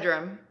his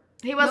bedroom,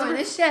 he wasn't in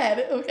his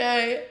shed.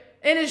 Okay,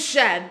 in his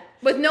shed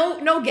with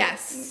no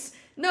guests.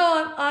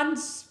 No, on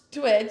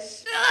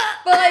Twitch.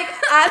 But like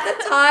at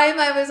the time,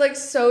 I was like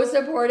so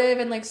supportive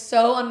and like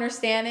so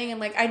understanding, and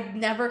like I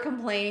never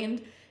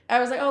complained. I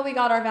was like, oh, we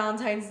got our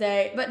Valentine's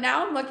Day. But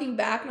now I'm looking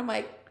back and I'm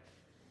like,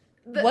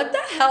 what the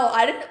hell?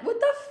 What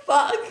the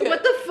fuck?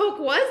 What the fuck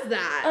was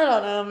that? I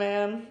don't know,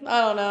 man.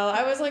 I don't know.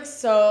 I was like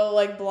so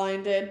like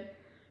blinded.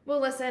 Well,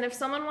 listen, if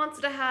someone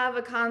wants to have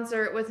a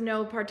concert with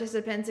no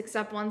participants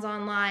except ones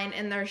online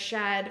in their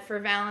shed for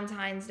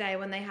Valentine's Day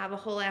when they have a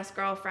whole ass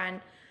girlfriend,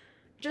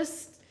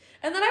 just...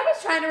 And then I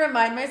was trying to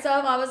remind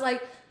myself, I was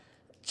like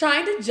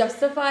trying to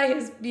justify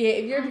his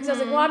behavior because I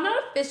was like, well, I'm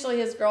not officially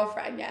his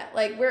girlfriend yet.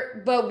 Like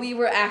but we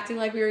were acting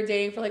like we were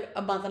dating for like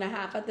a month and a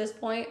half at this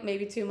point,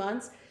 maybe 2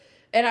 months.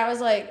 And I was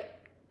like,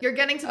 you're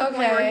getting to the point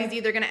where he's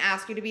either going to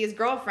ask you to be his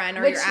girlfriend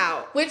or you're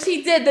out. Which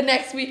he did the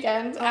next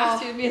weekend,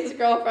 asked you to be his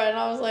girlfriend. And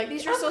I was like, you're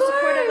so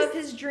supportive of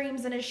his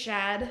dreams in his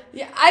shed.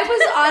 Yeah, I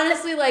was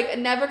honestly like,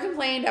 never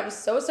complained. I was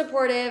so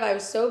supportive. I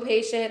was so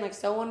patient, like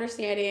so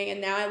understanding.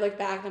 And now I look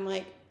back and I'm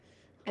like,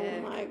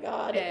 oh my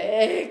God.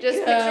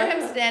 Just picture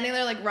him standing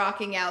there like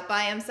rocking out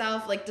by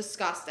himself, like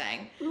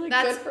disgusting. Like,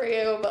 that's good for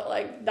you, but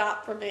like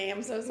not for me.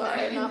 I'm so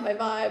sorry. Not my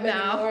vibe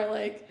anymore.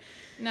 Like,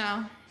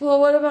 no. Well,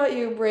 what about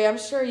you, Brie? I'm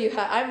sure you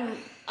have.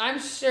 I'm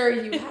sure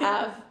you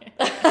have.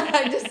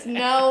 I just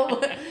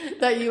know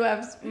that you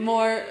have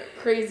more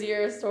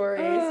crazier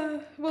stories.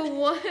 I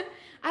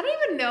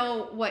don't even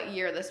know what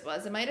year this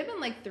was. It might have been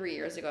like 3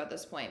 years ago at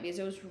this point because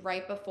it was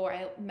right before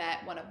I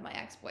met one of my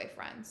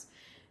ex-boyfriends.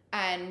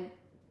 And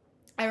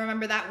I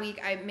remember that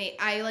week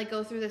I like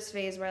go through this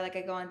phase where like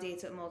I go on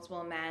dates with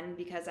multiple men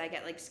because I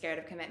get like scared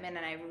of commitment,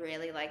 and I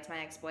really liked my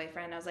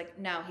ex-boyfriend. I was like,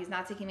 no, he's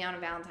not taking me on a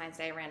Valentine's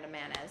Day, a random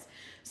man is.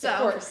 So of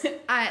course.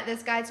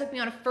 This guy took me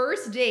on a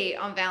first date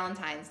on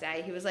Valentine's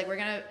Day. He was like, we're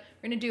gonna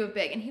do it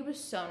big, and he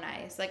was so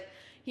nice. Like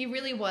he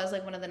really was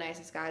like one of the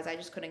nicest guys. I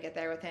just couldn't get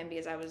there with him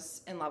because I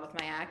was in love with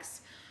my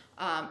ex.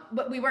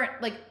 But we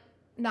weren't like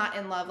not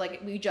in love,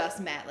 like we just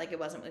met, like it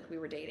wasn't like we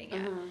were dating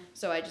yet.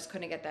 So I just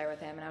couldn't get there with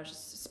him, and I was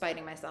just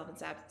spiting myself and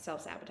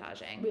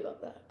self-sabotaging. We love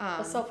that.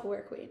 A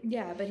self-aware queen.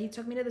 Yeah, but he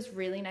took me to this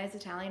really nice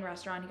Italian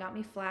restaurant. He got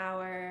me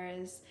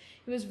flowers.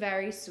 He was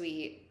very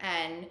sweet,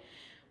 and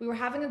we were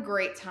having a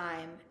great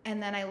time.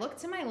 And then I looked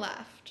to my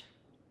left,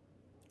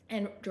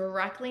 and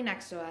directly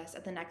next to us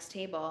at the next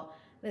table,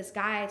 this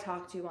guy I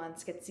talked to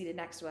once gets seated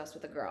next to us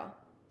with a girl.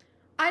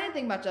 I didn't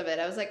think much of it.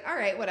 I was like, all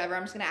right, whatever.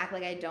 I'm just going to act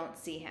like I don't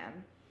see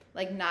him.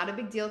 Like, not a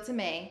big deal to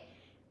me.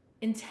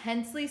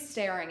 Intensely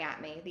staring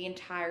at me the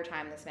entire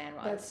time this man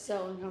was. That's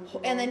so uncomfortable.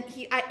 And then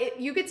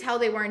you could tell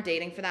they weren't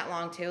dating for that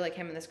long too, like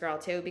him and this girl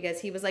too, because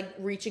he was like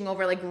reaching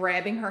over, like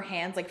grabbing her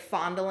hands, like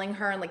fondling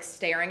her and like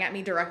staring at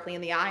me directly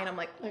in the eye. And I'm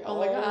like oh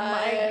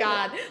my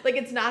God. Like,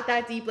 it's not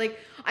that deep. Like,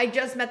 I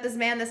just met this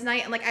man this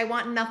night and like, I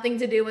want nothing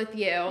to do with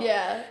you.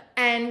 Yeah.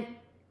 And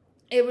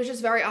it was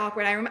just very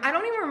awkward. I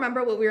don't even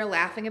remember what we were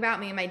laughing about,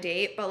 me and my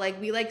date, but like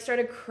we like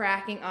started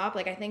cracking up.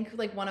 Like I think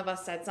like one of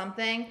us said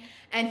something,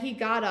 and he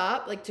got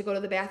up like to go to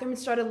the bathroom and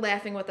started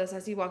laughing with us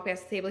as he walked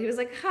past the table. He was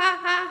like, ha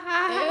ha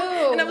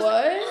ha. Ew, and I was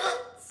what?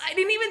 Like, I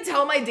didn't even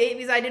tell my date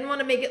because I didn't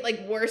want to make it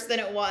like worse than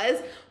it was.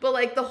 But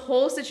like the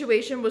whole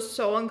situation was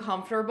so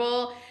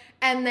uncomfortable.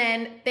 And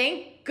then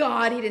thank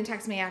God he didn't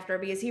text me after,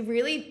 because he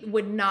really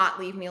would not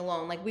leave me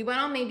alone. Like we went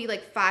on maybe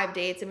like 5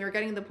 dates and we were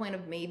getting to the point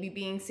of maybe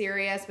being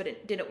serious, but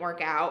it didn't work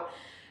out.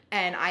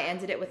 And I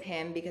ended it with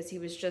him because he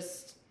was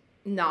just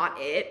not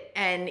it.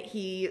 And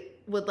he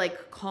would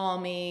like call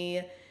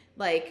me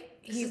like...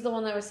 He's the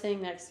one that was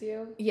sitting next to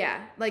you?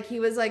 Yeah. Like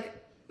he was like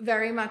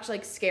very much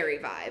like scary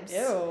vibes.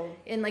 Ew.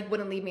 And like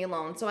wouldn't leave me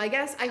alone. So I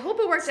hope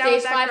it worked out Stage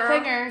with that 5 girl.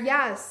 clinger.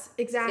 Yes,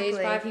 exactly.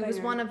 Stage 5 he was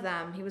clinger. one of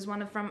them. He was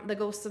one of from the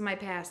ghosts of my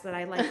past that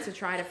I like to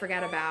try to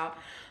forget about.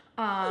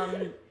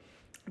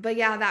 But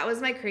yeah, that was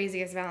my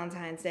craziest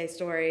Valentine's Day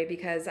story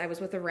because I was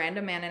with a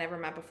random man I never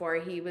met before.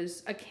 He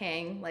was a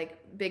king. Like,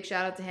 big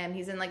shout out to him.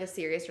 He's in like a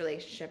serious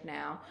relationship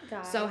now.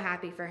 God. So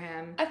happy for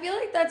him. I feel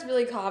like that's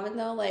really common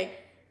though.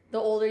 Like the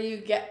older you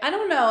get, I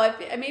don't know.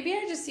 Maybe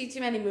I just see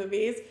too many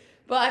movies.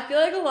 But I feel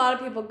like a lot of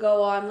people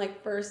go on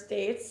like first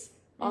dates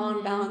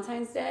on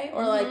Valentine's Day,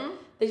 or like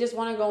they just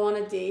want to go on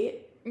a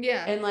date.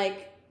 Yeah. And,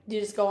 like, you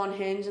just go on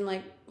Hinge and,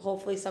 like,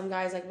 hopefully some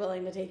guy's, like,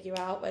 willing to take you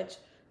out, which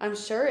I'm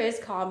sure is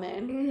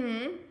common.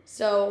 Mm-hmm.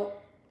 So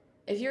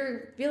if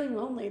you're feeling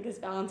lonely this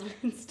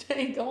Valentine's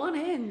Day, go on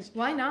Hinge.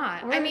 Why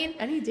not? Or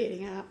any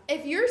dating app.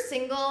 If you're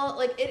single,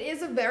 like, it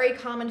is a very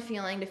common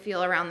feeling to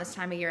feel around this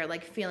time of year,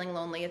 like, feeling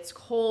lonely. It's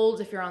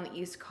cold if you're on the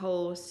East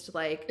Coast,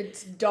 like...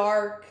 It's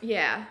dark.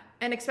 Yeah.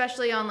 And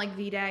especially on, like,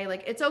 V-Day,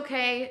 like, it's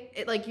okay.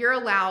 Like, you're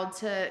allowed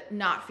to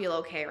not feel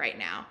okay right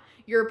now.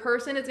 Your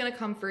person is going to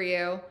come for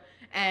you,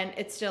 and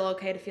it's still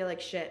okay to feel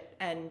like shit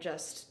and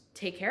just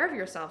take care of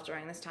yourself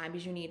during this time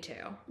because you need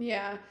to.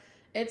 Yeah.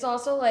 It's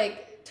also,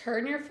 like,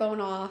 turn your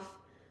phone off.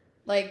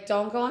 Like,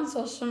 don't go on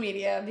social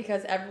media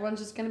because everyone's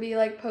just going to be,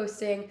 like,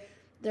 posting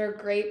their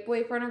great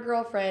boyfriend or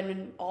girlfriend,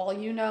 and all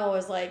you know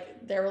is,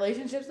 like, their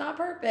relationship's not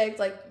perfect.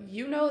 Like,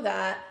 you know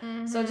that.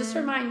 Mm-hmm. So just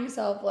remind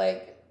yourself,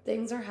 like,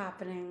 things are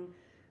happening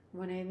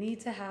when it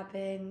needs to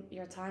happen.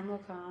 Your time will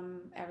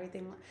come.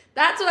 Everything.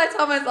 That's what I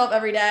tell myself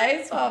every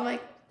day. So I'm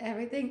like,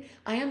 everything.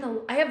 I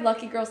have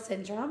lucky girl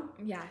syndrome.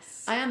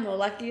 Yes. I am the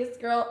luckiest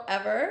girl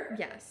ever.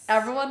 Yes.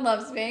 Everyone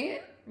loves me.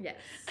 Yes.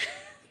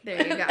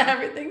 There you go.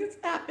 Everything is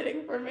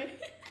happening for me.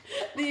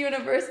 The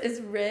universe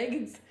is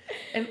rigged,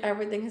 and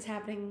everything is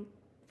happening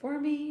for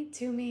me,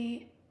 to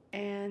me,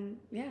 and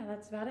yeah,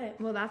 that's about it.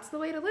 Well, that's the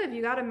way to live.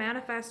 You got to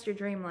manifest your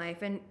dream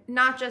life and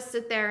not just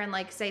sit there and,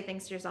 like, say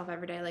things to yourself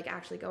every day, like,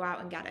 actually go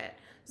out and get it.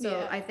 So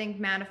yeah. I think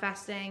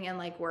manifesting and,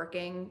 like,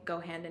 working go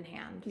hand in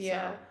hand.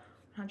 Yeah.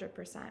 So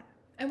 100%.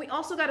 And we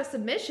also got a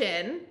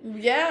submission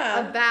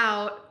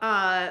about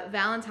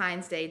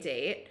Valentine's Day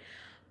date.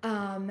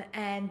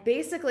 And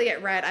basically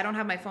it read, I don't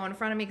have my phone in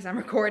front of me because I'm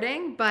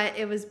recording, but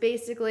it was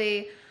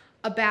basically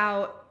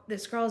about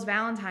this girl's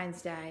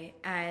Valentine's Day,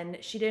 and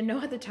she didn't know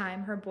at the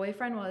time her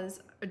boyfriend was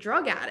a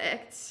drug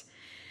addict.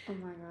 Oh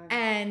my God.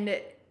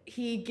 And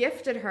he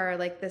gifted her,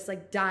 like, this,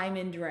 like,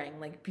 diamond ring,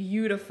 like,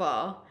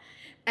 beautiful.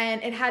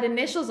 And it had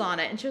initials on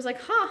it. And she was like,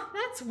 huh,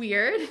 that's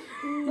weird.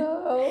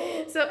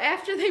 No. So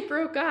after they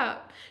broke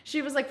up,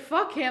 she was like,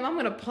 fuck him, I'm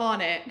going to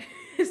pawn it.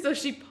 So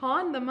she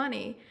pawned the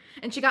money.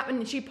 And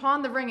she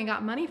pawned the ring and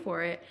got money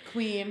for it.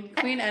 Queen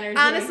energy.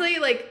 Honestly,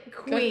 like,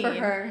 queen. Good for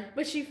her.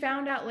 But she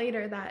found out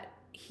later that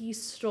he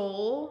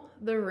stole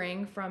the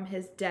ring from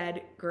his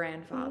dead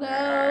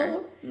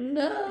grandfather.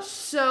 No.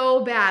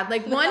 So bad.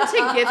 Like, one,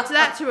 to gift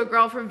that to a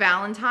girl for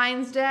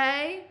Valentine's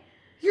Day.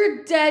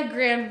 Your dead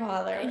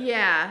grandfather.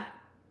 Yeah.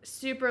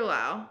 Super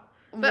low.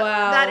 But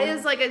wow. That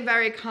is, like, a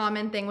very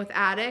common thing with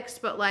addicts.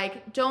 But,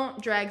 like, don't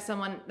drag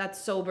someone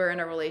that's sober in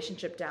a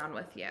relationship down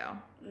with you.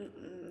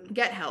 Mm-mm.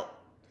 Get help.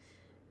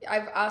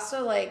 I've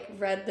also, like,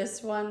 read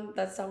this one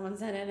that someone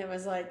sent in. It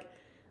was like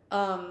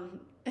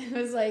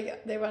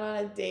they went on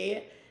a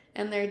date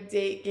and their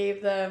date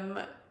gave them,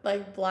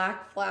 like,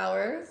 black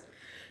flowers.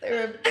 They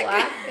were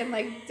black and,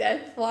 like,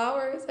 dead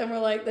flowers, and we're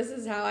like, this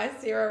is how I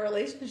see our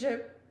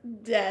relationship,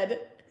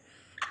 dead.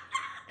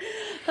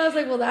 I was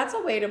like, well, that's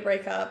a way to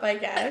break up, I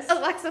guess.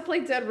 Alexa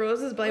played Dead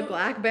Roses by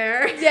Black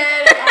Bear.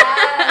 Dead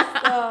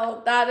ass.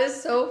 Oh, that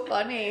is so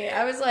funny.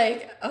 I was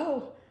like,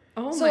 oh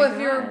so my if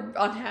God. You're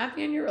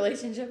unhappy in your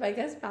relationship, I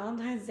guess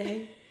Valentine's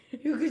Day,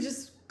 you could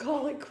just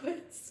call it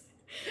quits.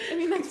 I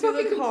mean, that's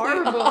fucking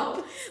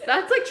horrible.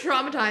 That's, like,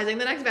 traumatizing.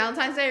 The next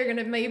Valentine's Day, you're going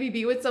to maybe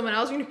be with someone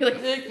else. You're going to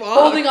be like, fuck.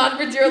 Holding on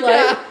for dear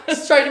life.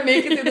 Just trying to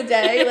make it through the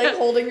day. Like,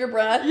 holding your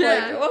breath.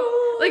 Yeah. Like,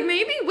 oh. Like,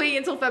 maybe wait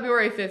until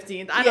February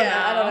 15th. I don't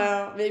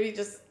know. Maybe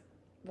just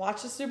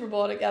watch the Super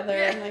Bowl together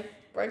and, like,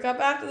 break up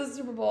after the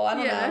Super Bowl. I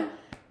don't know.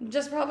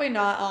 Just probably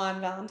not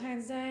on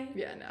Valentine's Day.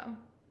 Yeah, no.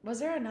 Was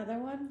there another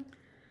one?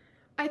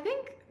 I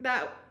think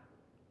that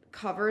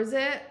covers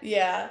it.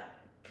 Yeah.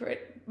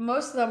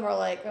 Most of them were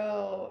like,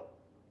 oh,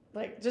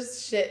 like,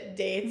 just shit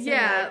dates.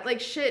 Yeah, and, like,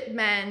 shit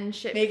men,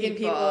 shit making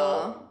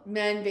people,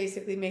 men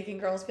basically making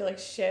girls feel like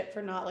shit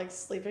for not, like,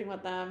 sleeping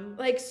with them.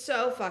 Like,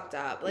 so fucked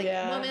up. Like,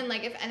 women,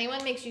 like, if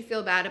anyone makes you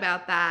feel bad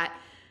about that,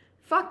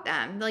 fuck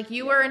them. Like,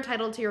 you are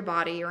entitled to your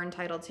body, you're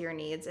entitled to your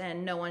needs,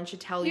 and no one should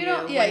tell you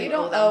when you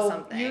owe them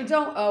something. You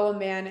don't owe a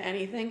man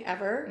anything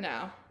ever.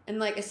 No. And,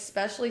 like,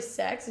 especially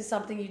sex is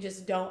something you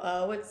just don't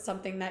owe. It's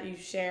something that you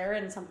share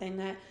and something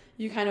that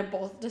you kind of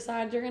both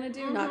decide you're going to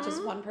do, not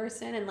just one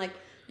person. And, like,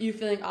 you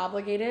feeling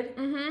obligated.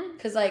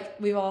 Because, like,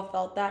 we've all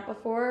felt that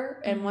before.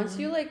 And once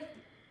you, like,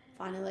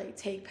 finally, like,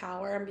 take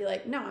power and be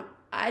like, no,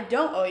 I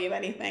don't owe you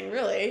anything,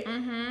 really.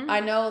 I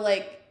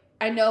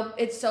know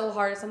it's so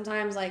hard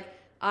sometimes. Like,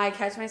 I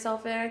catch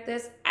myself in like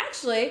this.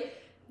 Actually,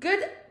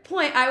 good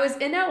point. I was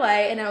in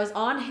LA and I was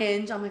on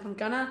Hinge. I'm like,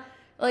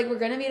 we're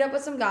gonna meet up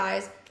with some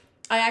guys.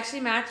 I actually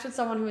matched with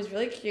someone who was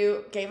really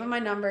cute, gave him my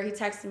number. He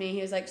texted me.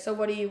 He was like, so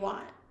what do you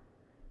want?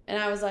 And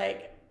I was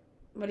like,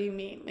 what do you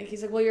mean? Like,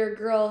 he's like, well, you're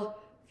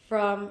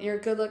a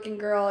good looking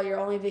girl. You're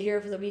only here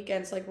for the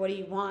weekend. So, like, what do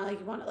you want? Like,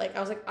 you want it? Like, I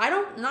was like,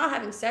 not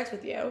having sex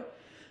with you.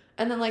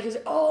 And then, like, he's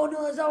like, oh,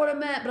 no, that's not what I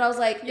meant. But I was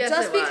like, yes,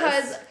 just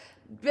because.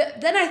 But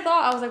then I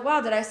thought, I was like,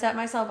 wow, did I set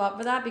myself up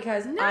for that?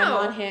 Because I'm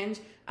on Hinge.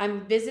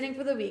 I'm visiting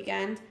for the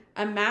weekend.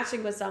 I'm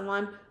matching with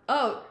someone.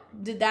 Oh,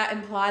 did that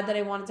imply that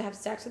I wanted to have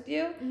sex with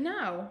you?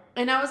 No.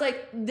 And I was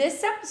like, this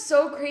sounds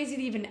so crazy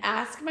to even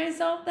ask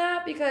myself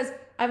that because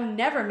I've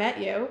never met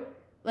you.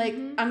 Like,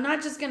 I'm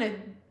not just going to,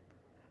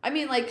 I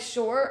mean, like,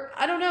 sure,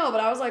 I don't know, but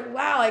I was like,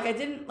 wow, like, I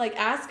didn't, like,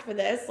 ask for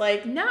this.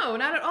 Like, no,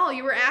 not at all.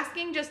 You were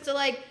asking just to,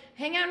 like,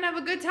 hang out and have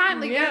a good time.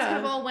 Like, you guys could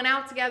have all went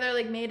out together,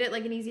 like, made it,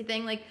 like, an easy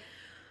thing. Like,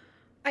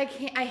 I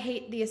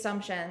hate the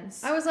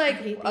assumptions. I was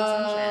like,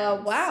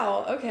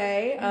 wow,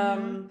 okay.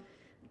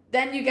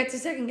 Then you get to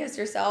second guess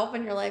yourself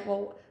and you're like,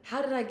 well,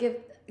 how did I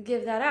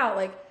give that out?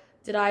 Like,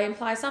 did I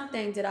imply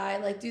something? Did I,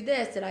 like, do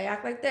this? Did I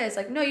act like this?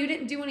 Like, no, you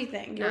didn't do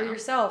anything. You were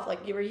yourself.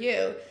 Like, you were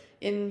you.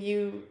 And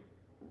you,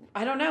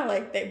 I don't know,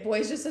 like,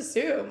 boys just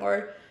assume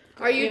or...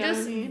 Are you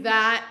just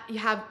that, you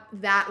have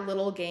that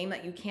little game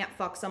that you can't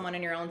fuck someone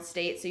in your own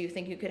state, so you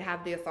think you could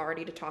have the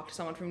authority to talk to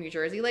someone from New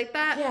Jersey like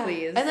that? Yeah.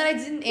 Please. And then I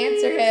didn't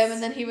answer him,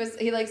 and then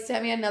he like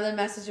sent me another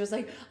message. It was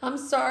like, I'm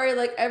sorry,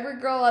 like every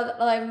girl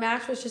that I've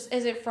matched with just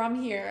isn't from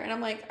here. And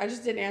I'm like, I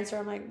just didn't answer.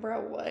 I'm like, bro,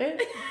 what?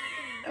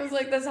 I was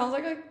like, that sounds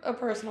like a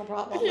personal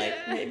problem.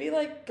 Like, maybe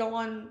like go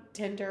on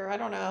Tinder. I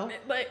don't know.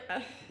 Like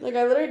I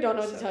literally don't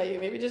know what to tell you.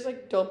 Maybe just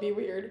like don't be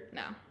weird.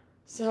 No.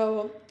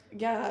 So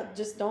yeah,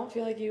 just don't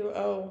feel like you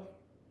owe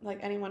like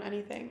anyone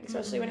anything,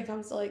 especially when it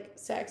comes to like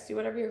sex. Do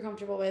whatever you're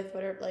comfortable with.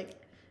 Whatever, like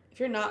if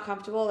you're not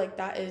comfortable, like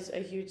that is a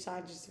huge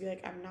sign just to be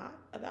like, I'm not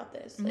about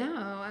this. Like,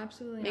 no,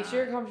 absolutely make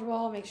sure you're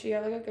comfortable. Make sure you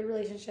have like a good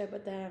relationship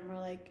with them, or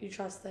like you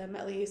trust them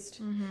at least.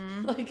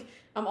 Like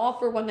I'm all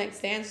for one night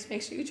stands. Just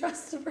make sure you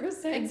trust the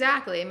person.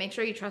 Exactly. Make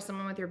sure you trust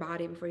someone with your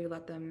body before you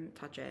let them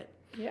touch it.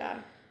 Yeah.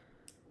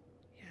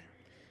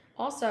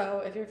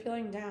 Also, if you're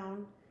feeling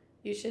down,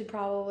 you should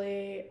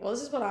probably, well,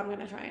 this is what I'm going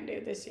to try and do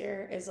this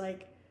year, is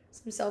like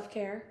some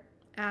self-care.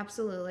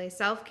 Absolutely.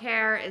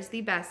 Self-care is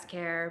the best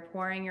care.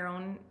 Pouring your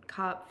own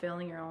cup,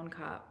 filling your own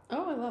cup.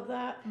 Oh, I love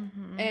that.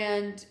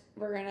 And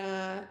we're going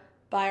to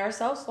buy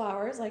ourselves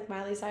flowers, like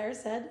Miley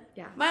Cyrus said.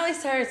 Yeah. Miley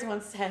Cyrus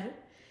once said,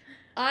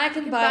 I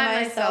can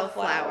buy myself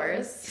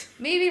flowers.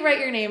 Maybe write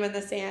your name in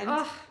the sand.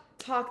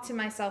 Talk to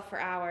myself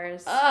for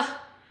hours.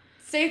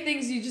 Say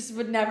things you just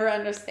would never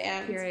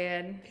understand.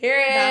 Period.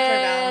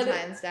 That's our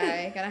Valentine's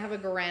Day. Gonna have a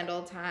grand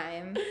old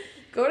time.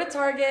 Go to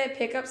Target,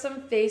 pick up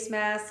some face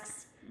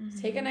masks,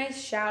 take a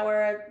nice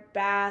shower,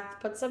 bath,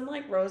 put some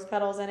like rose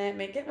petals in it,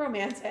 make it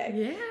romantic.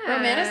 Yeah.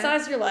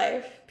 Romanticize your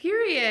life.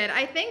 Period.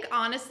 I think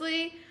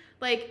honestly,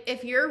 like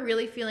if you're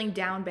really feeling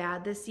down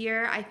bad this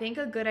year, I think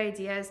a good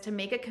idea is to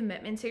make a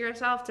commitment to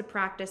yourself to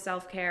practice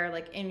self-care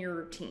like in your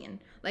routine.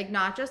 Like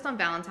not just on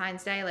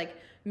Valentine's Day, like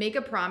make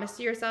a promise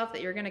to yourself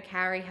that you're going to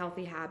carry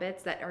healthy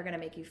habits that are going to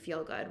make you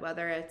feel good,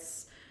 whether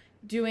it's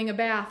doing a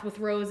bath with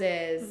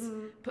roses,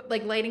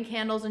 like lighting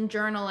candles and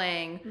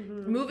journaling,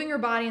 moving your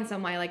body in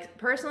some way. Like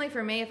personally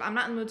for me, if I'm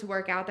not in the mood to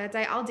work out that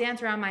day, I'll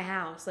dance around my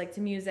house like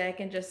to music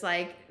and just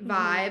like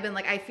vibe and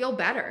like I feel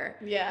better.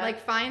 Yeah.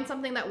 Like find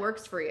something that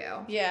works for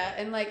you. Yeah.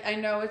 And like I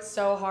know it's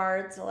so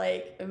hard to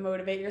like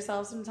motivate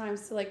yourself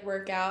sometimes to like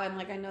work out, and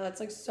like I know that's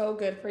like so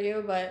good for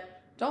you,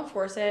 but don't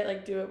force it.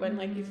 Like do it when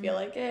like you feel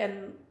like it,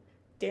 and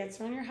dance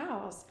around your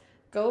house.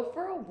 Go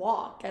for a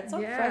walk. Get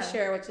some fresh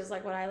air, which is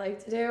like what I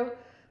like to do.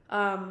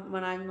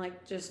 When I'm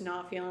like just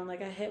not feeling like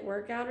a HIIT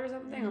workout or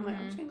something, I'm like,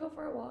 I'm just gonna go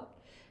for a walk.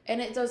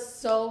 And it does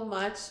so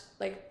much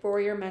like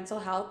for your mental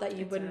health that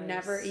you would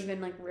never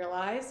even like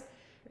realize.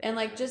 And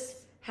like just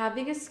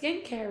having a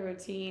skincare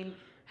routine,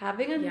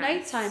 having a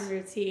nighttime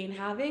routine,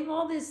 having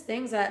all these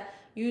things that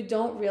you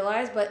don't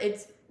realize, but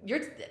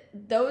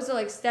those are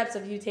like steps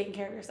of you taking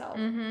care of yourself.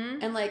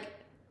 And like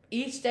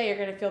each day you're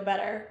gonna feel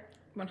better.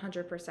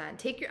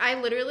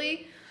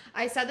 100%.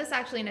 I said this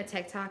actually in a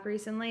TikTok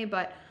recently,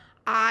 but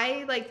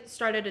I like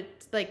started a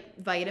like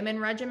vitamin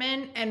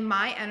regimen and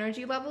my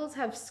energy levels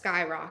have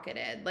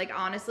skyrocketed. Like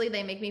honestly,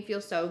 they make me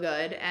feel so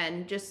good,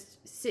 and just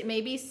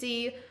maybe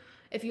see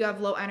if you have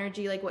low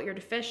energy, like what you're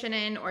deficient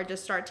in, or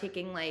just start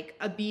taking like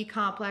a B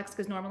complex,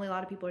 because normally a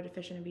lot of people are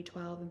deficient in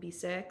B12 and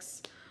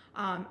B6.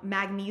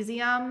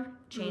 Magnesium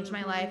changed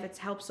my life. It's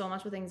helped so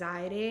much with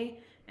anxiety,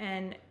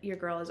 and your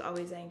girl is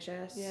always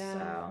anxious. Yeah.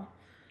 So.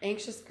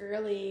 Anxious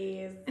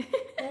girlies.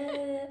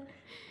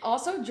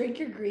 Also, drink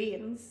your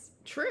greens.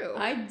 True.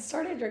 I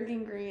started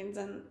drinking greens,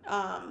 and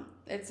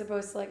it's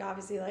supposed to like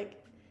obviously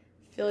like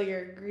fill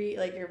your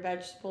your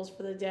vegetables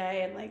for the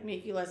day and like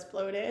make you less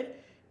bloated,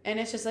 and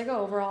it's just like an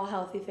overall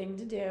healthy thing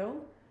to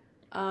do.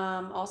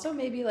 Also,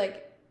 maybe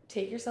like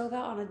take yourself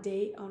out on a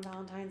date on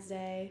Valentine's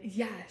Day.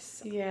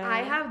 Yes. Yeah. I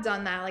have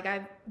done that. Like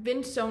I've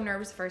been so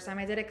nervous the first time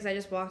I did it, because I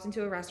just walked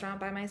into a restaurant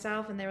by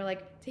myself and they were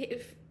like,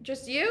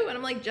 just you? And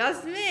I'm like,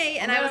 just me.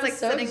 And I was like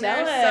sitting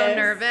there so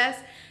nervous.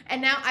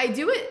 And now I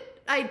do it.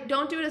 I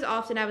don't do it as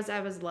often as I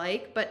was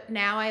like, but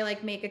now I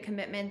like make a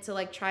commitment to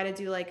like try to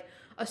do like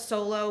a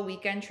solo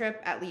weekend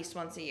trip at least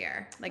once a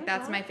year. Like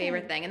that's my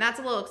favorite thing. And that's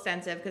a little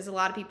extensive because a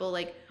lot of people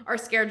like are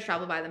scared to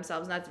travel by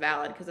themselves, and that's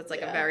valid because it's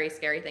like a very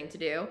scary thing to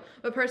do.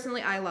 But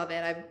personally, I love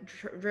it.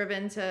 I've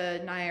driven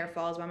to Niagara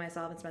Falls by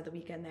myself and spent the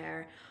weekend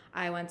there.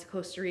 I went to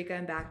Costa Rica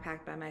and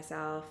backpacked by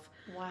myself.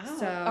 Wow.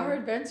 So, our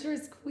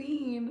adventurous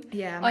queen.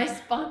 Yeah. My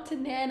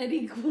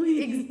spontaneity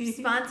queen.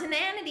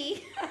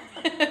 Spontaneity.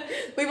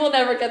 We will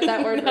never get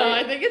that word No,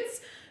 right. I think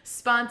it's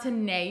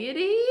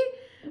spontaneity.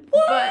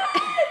 What?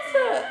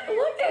 But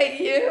Look at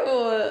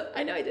you.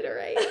 I know I did it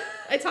right.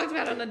 I talked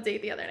about it on a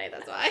date the other night,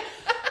 that's why.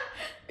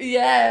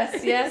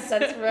 Yes,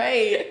 that's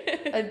right.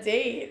 A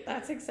date.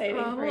 That's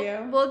exciting for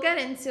you. We'll get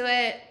into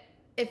it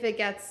if it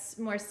gets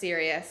more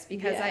serious,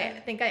 because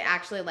I think I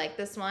actually like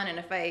this one, and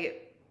if I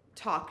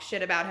talk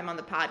shit about him on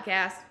the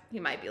podcast, he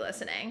might be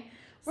listening.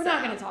 We're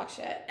not going to talk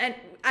shit. And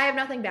I have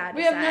nothing bad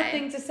to say. We have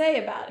nothing to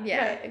say about it.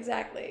 Yeah. Right,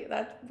 exactly.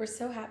 We're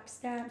so happy.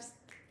 Snaps.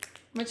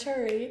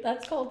 Maturity.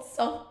 That's called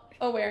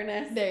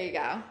self-awareness. There you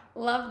go.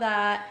 Love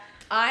that.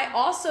 I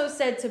also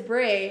said to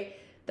Brie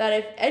that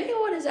if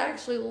anyone is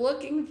actually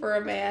looking for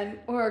a man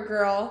or a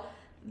girl,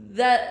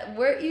 that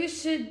what you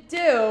should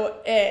do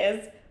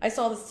is, I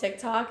saw this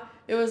TikTok.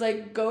 It was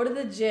like, go to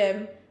the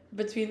gym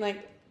between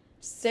like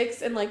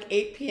 6 and like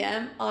 8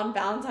 p.m. on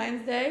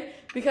Valentine's Day,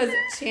 because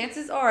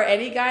chances are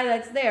any guy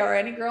that's there or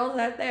any girl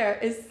that's there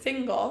is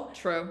single.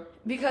 True.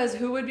 Because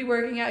who would be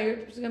working out? You're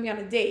just going to be on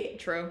a date.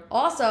 True.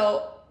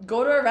 Also,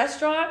 go to a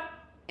restaurant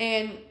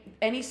and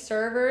any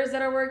servers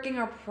that are working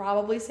are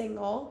probably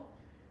single.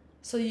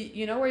 So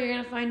you know where you're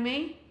going to find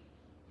me?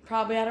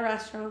 Probably at a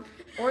restaurant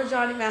or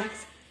Johnny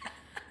Mac's.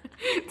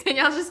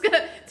 Danielle's just going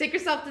to take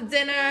yourself to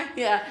dinner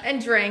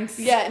and drinks.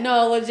 Yeah,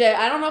 no, legit.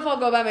 I don't know if I'll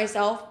go by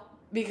myself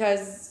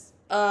because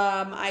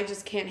I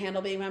just can't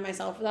handle being by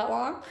myself for that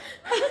long.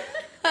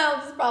 I'll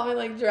just probably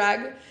like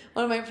drag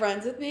one of my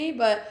friends with me,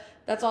 but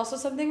that's also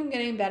something I'm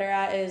getting better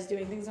at, is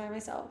doing things by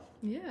myself.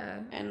 Yeah.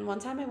 And one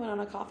time I went on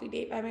a coffee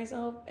date by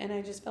myself and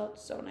I just felt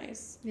so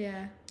nice.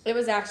 Yeah. It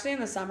was actually in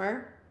the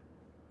summer.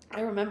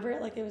 I remember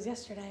it like it was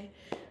yesterday.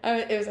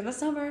 It was in the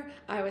summer.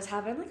 I was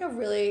having like a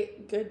really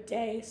good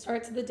day,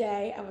 start to the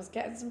day. I was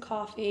getting some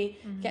coffee,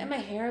 getting my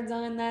hair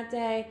done that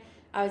day.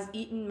 I was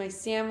eating my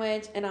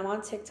sandwich, and I'm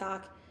on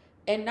TikTok.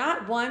 And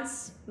not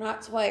once,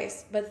 not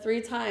twice, but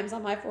 3 times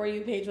on my For You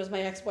page was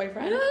my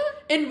ex-boyfriend.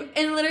 in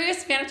literally a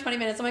span of 20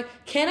 minutes. I'm like,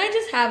 can I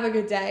just have a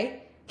good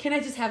day? Can I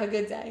just have a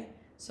good day?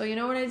 So you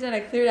know what I did? I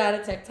cleared out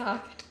of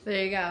TikTok.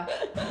 There you go.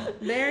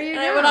 There you and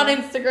go. I went on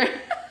Instagram.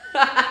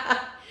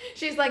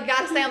 She's like,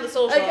 gotta stay on the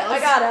socials. I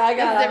got it.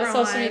 I'm a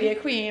social one. media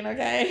queen,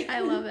 okay? I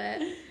love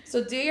it.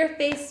 So do your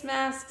face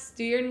masks,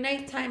 do your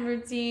nighttime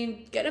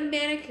routine, get a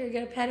manicure,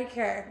 get a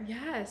pedicure.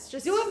 Yes.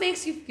 Just do what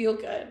makes you feel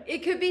good. It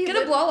could be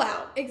get a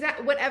blowout.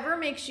 Exactly. Whatever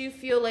makes you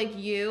feel like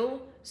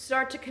you,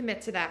 start to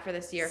commit to that for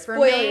this year. For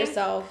Spoil me,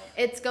 yourself.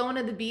 It's going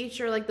to the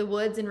beach or like the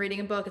woods and reading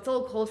a book. It's a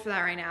little cold for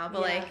that right now,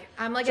 but like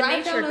I'm like Drive a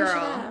nature down Ocean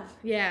girl. Ave.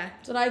 Yeah.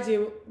 That's what I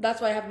do.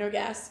 That's why I have no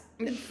gas.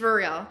 For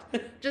real.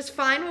 Just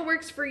find what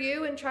works for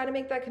you and try to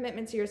make that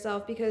commitment to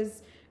yourself,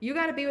 because you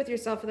got to be with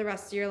yourself for the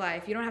rest of your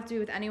life. You don't have to be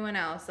with anyone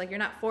else. Like, you're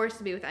not forced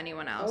to be with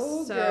anyone else.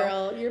 Oh, so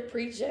girl, you're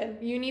preaching.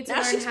 You need to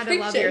Now learn how to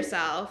love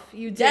yourself.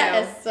 You do.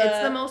 Yes,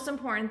 it's the most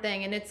important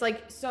thing. And it's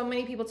like so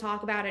many people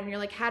talk about it and you're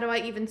like, how do I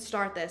even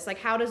start this? Like,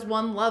 how does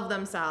one love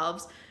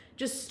themselves?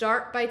 Just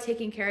start by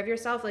taking care of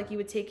yourself like you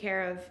would take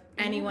care of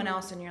anyone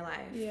else in your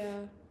life. Yeah.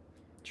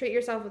 Treat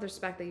yourself with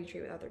respect that you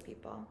treat with other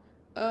people.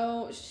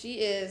 Oh, she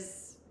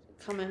is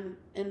coming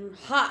in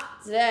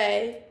hot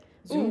today.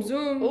 Zoom,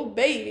 zoom. Oh,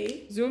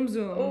 baby. Zoom,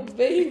 zoom. Oh,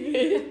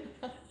 baby.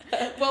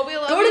 Well, we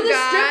love Go you to the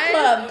guys. strip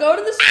club. Go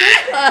to the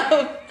strip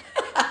club.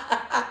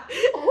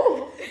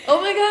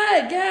 Oh my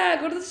God. Yeah,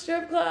 go to the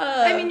strip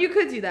club. I mean, you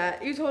could do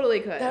that. You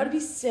totally could. That would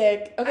be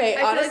sick. Okay,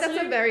 I honestly, feel like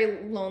that's a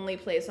very lonely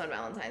place on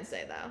Valentine's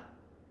Day, though.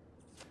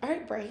 All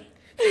right, Bray.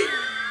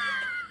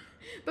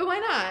 But why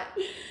not?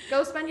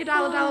 Go spend your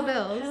dollar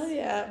bills. Hell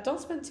yeah. Don't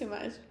spend too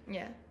much.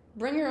 Yeah.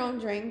 Bring your own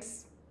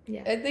drinks.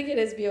 Yeah. I think it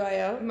is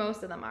BYO.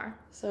 Most of them are.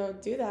 So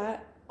do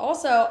that.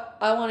 Also,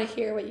 I want to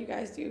hear what you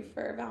guys do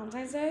for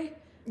Valentine's Day.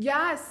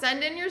 Yeah,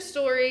 send in your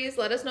stories.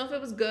 Let us know if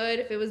it was good,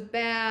 if it was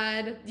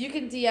bad. You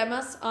can DM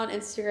us on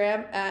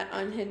Instagram at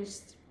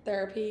Unhinged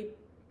Therapy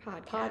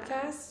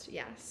Podcast.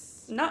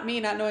 Yes. Not me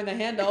not knowing the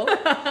handle.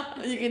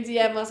 You can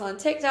DM us on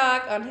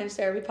TikTok, Unhinged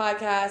Therapy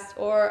Podcast,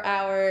 or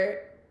our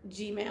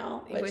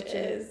Gmail, which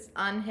is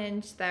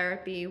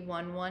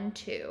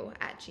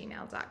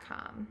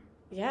unhingedtherapy112@gmail.com.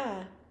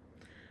 Yeah.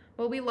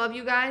 Well, we love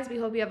you guys. We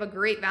hope you have a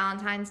great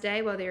Valentine's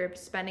Day, whether you're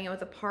spending it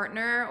with a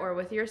partner or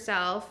with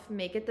yourself.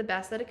 Make it the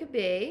best that it could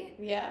be.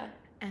 Yeah.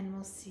 And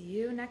we'll see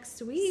you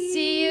next week.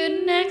 See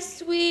you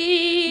next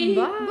week.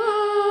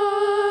 Bye.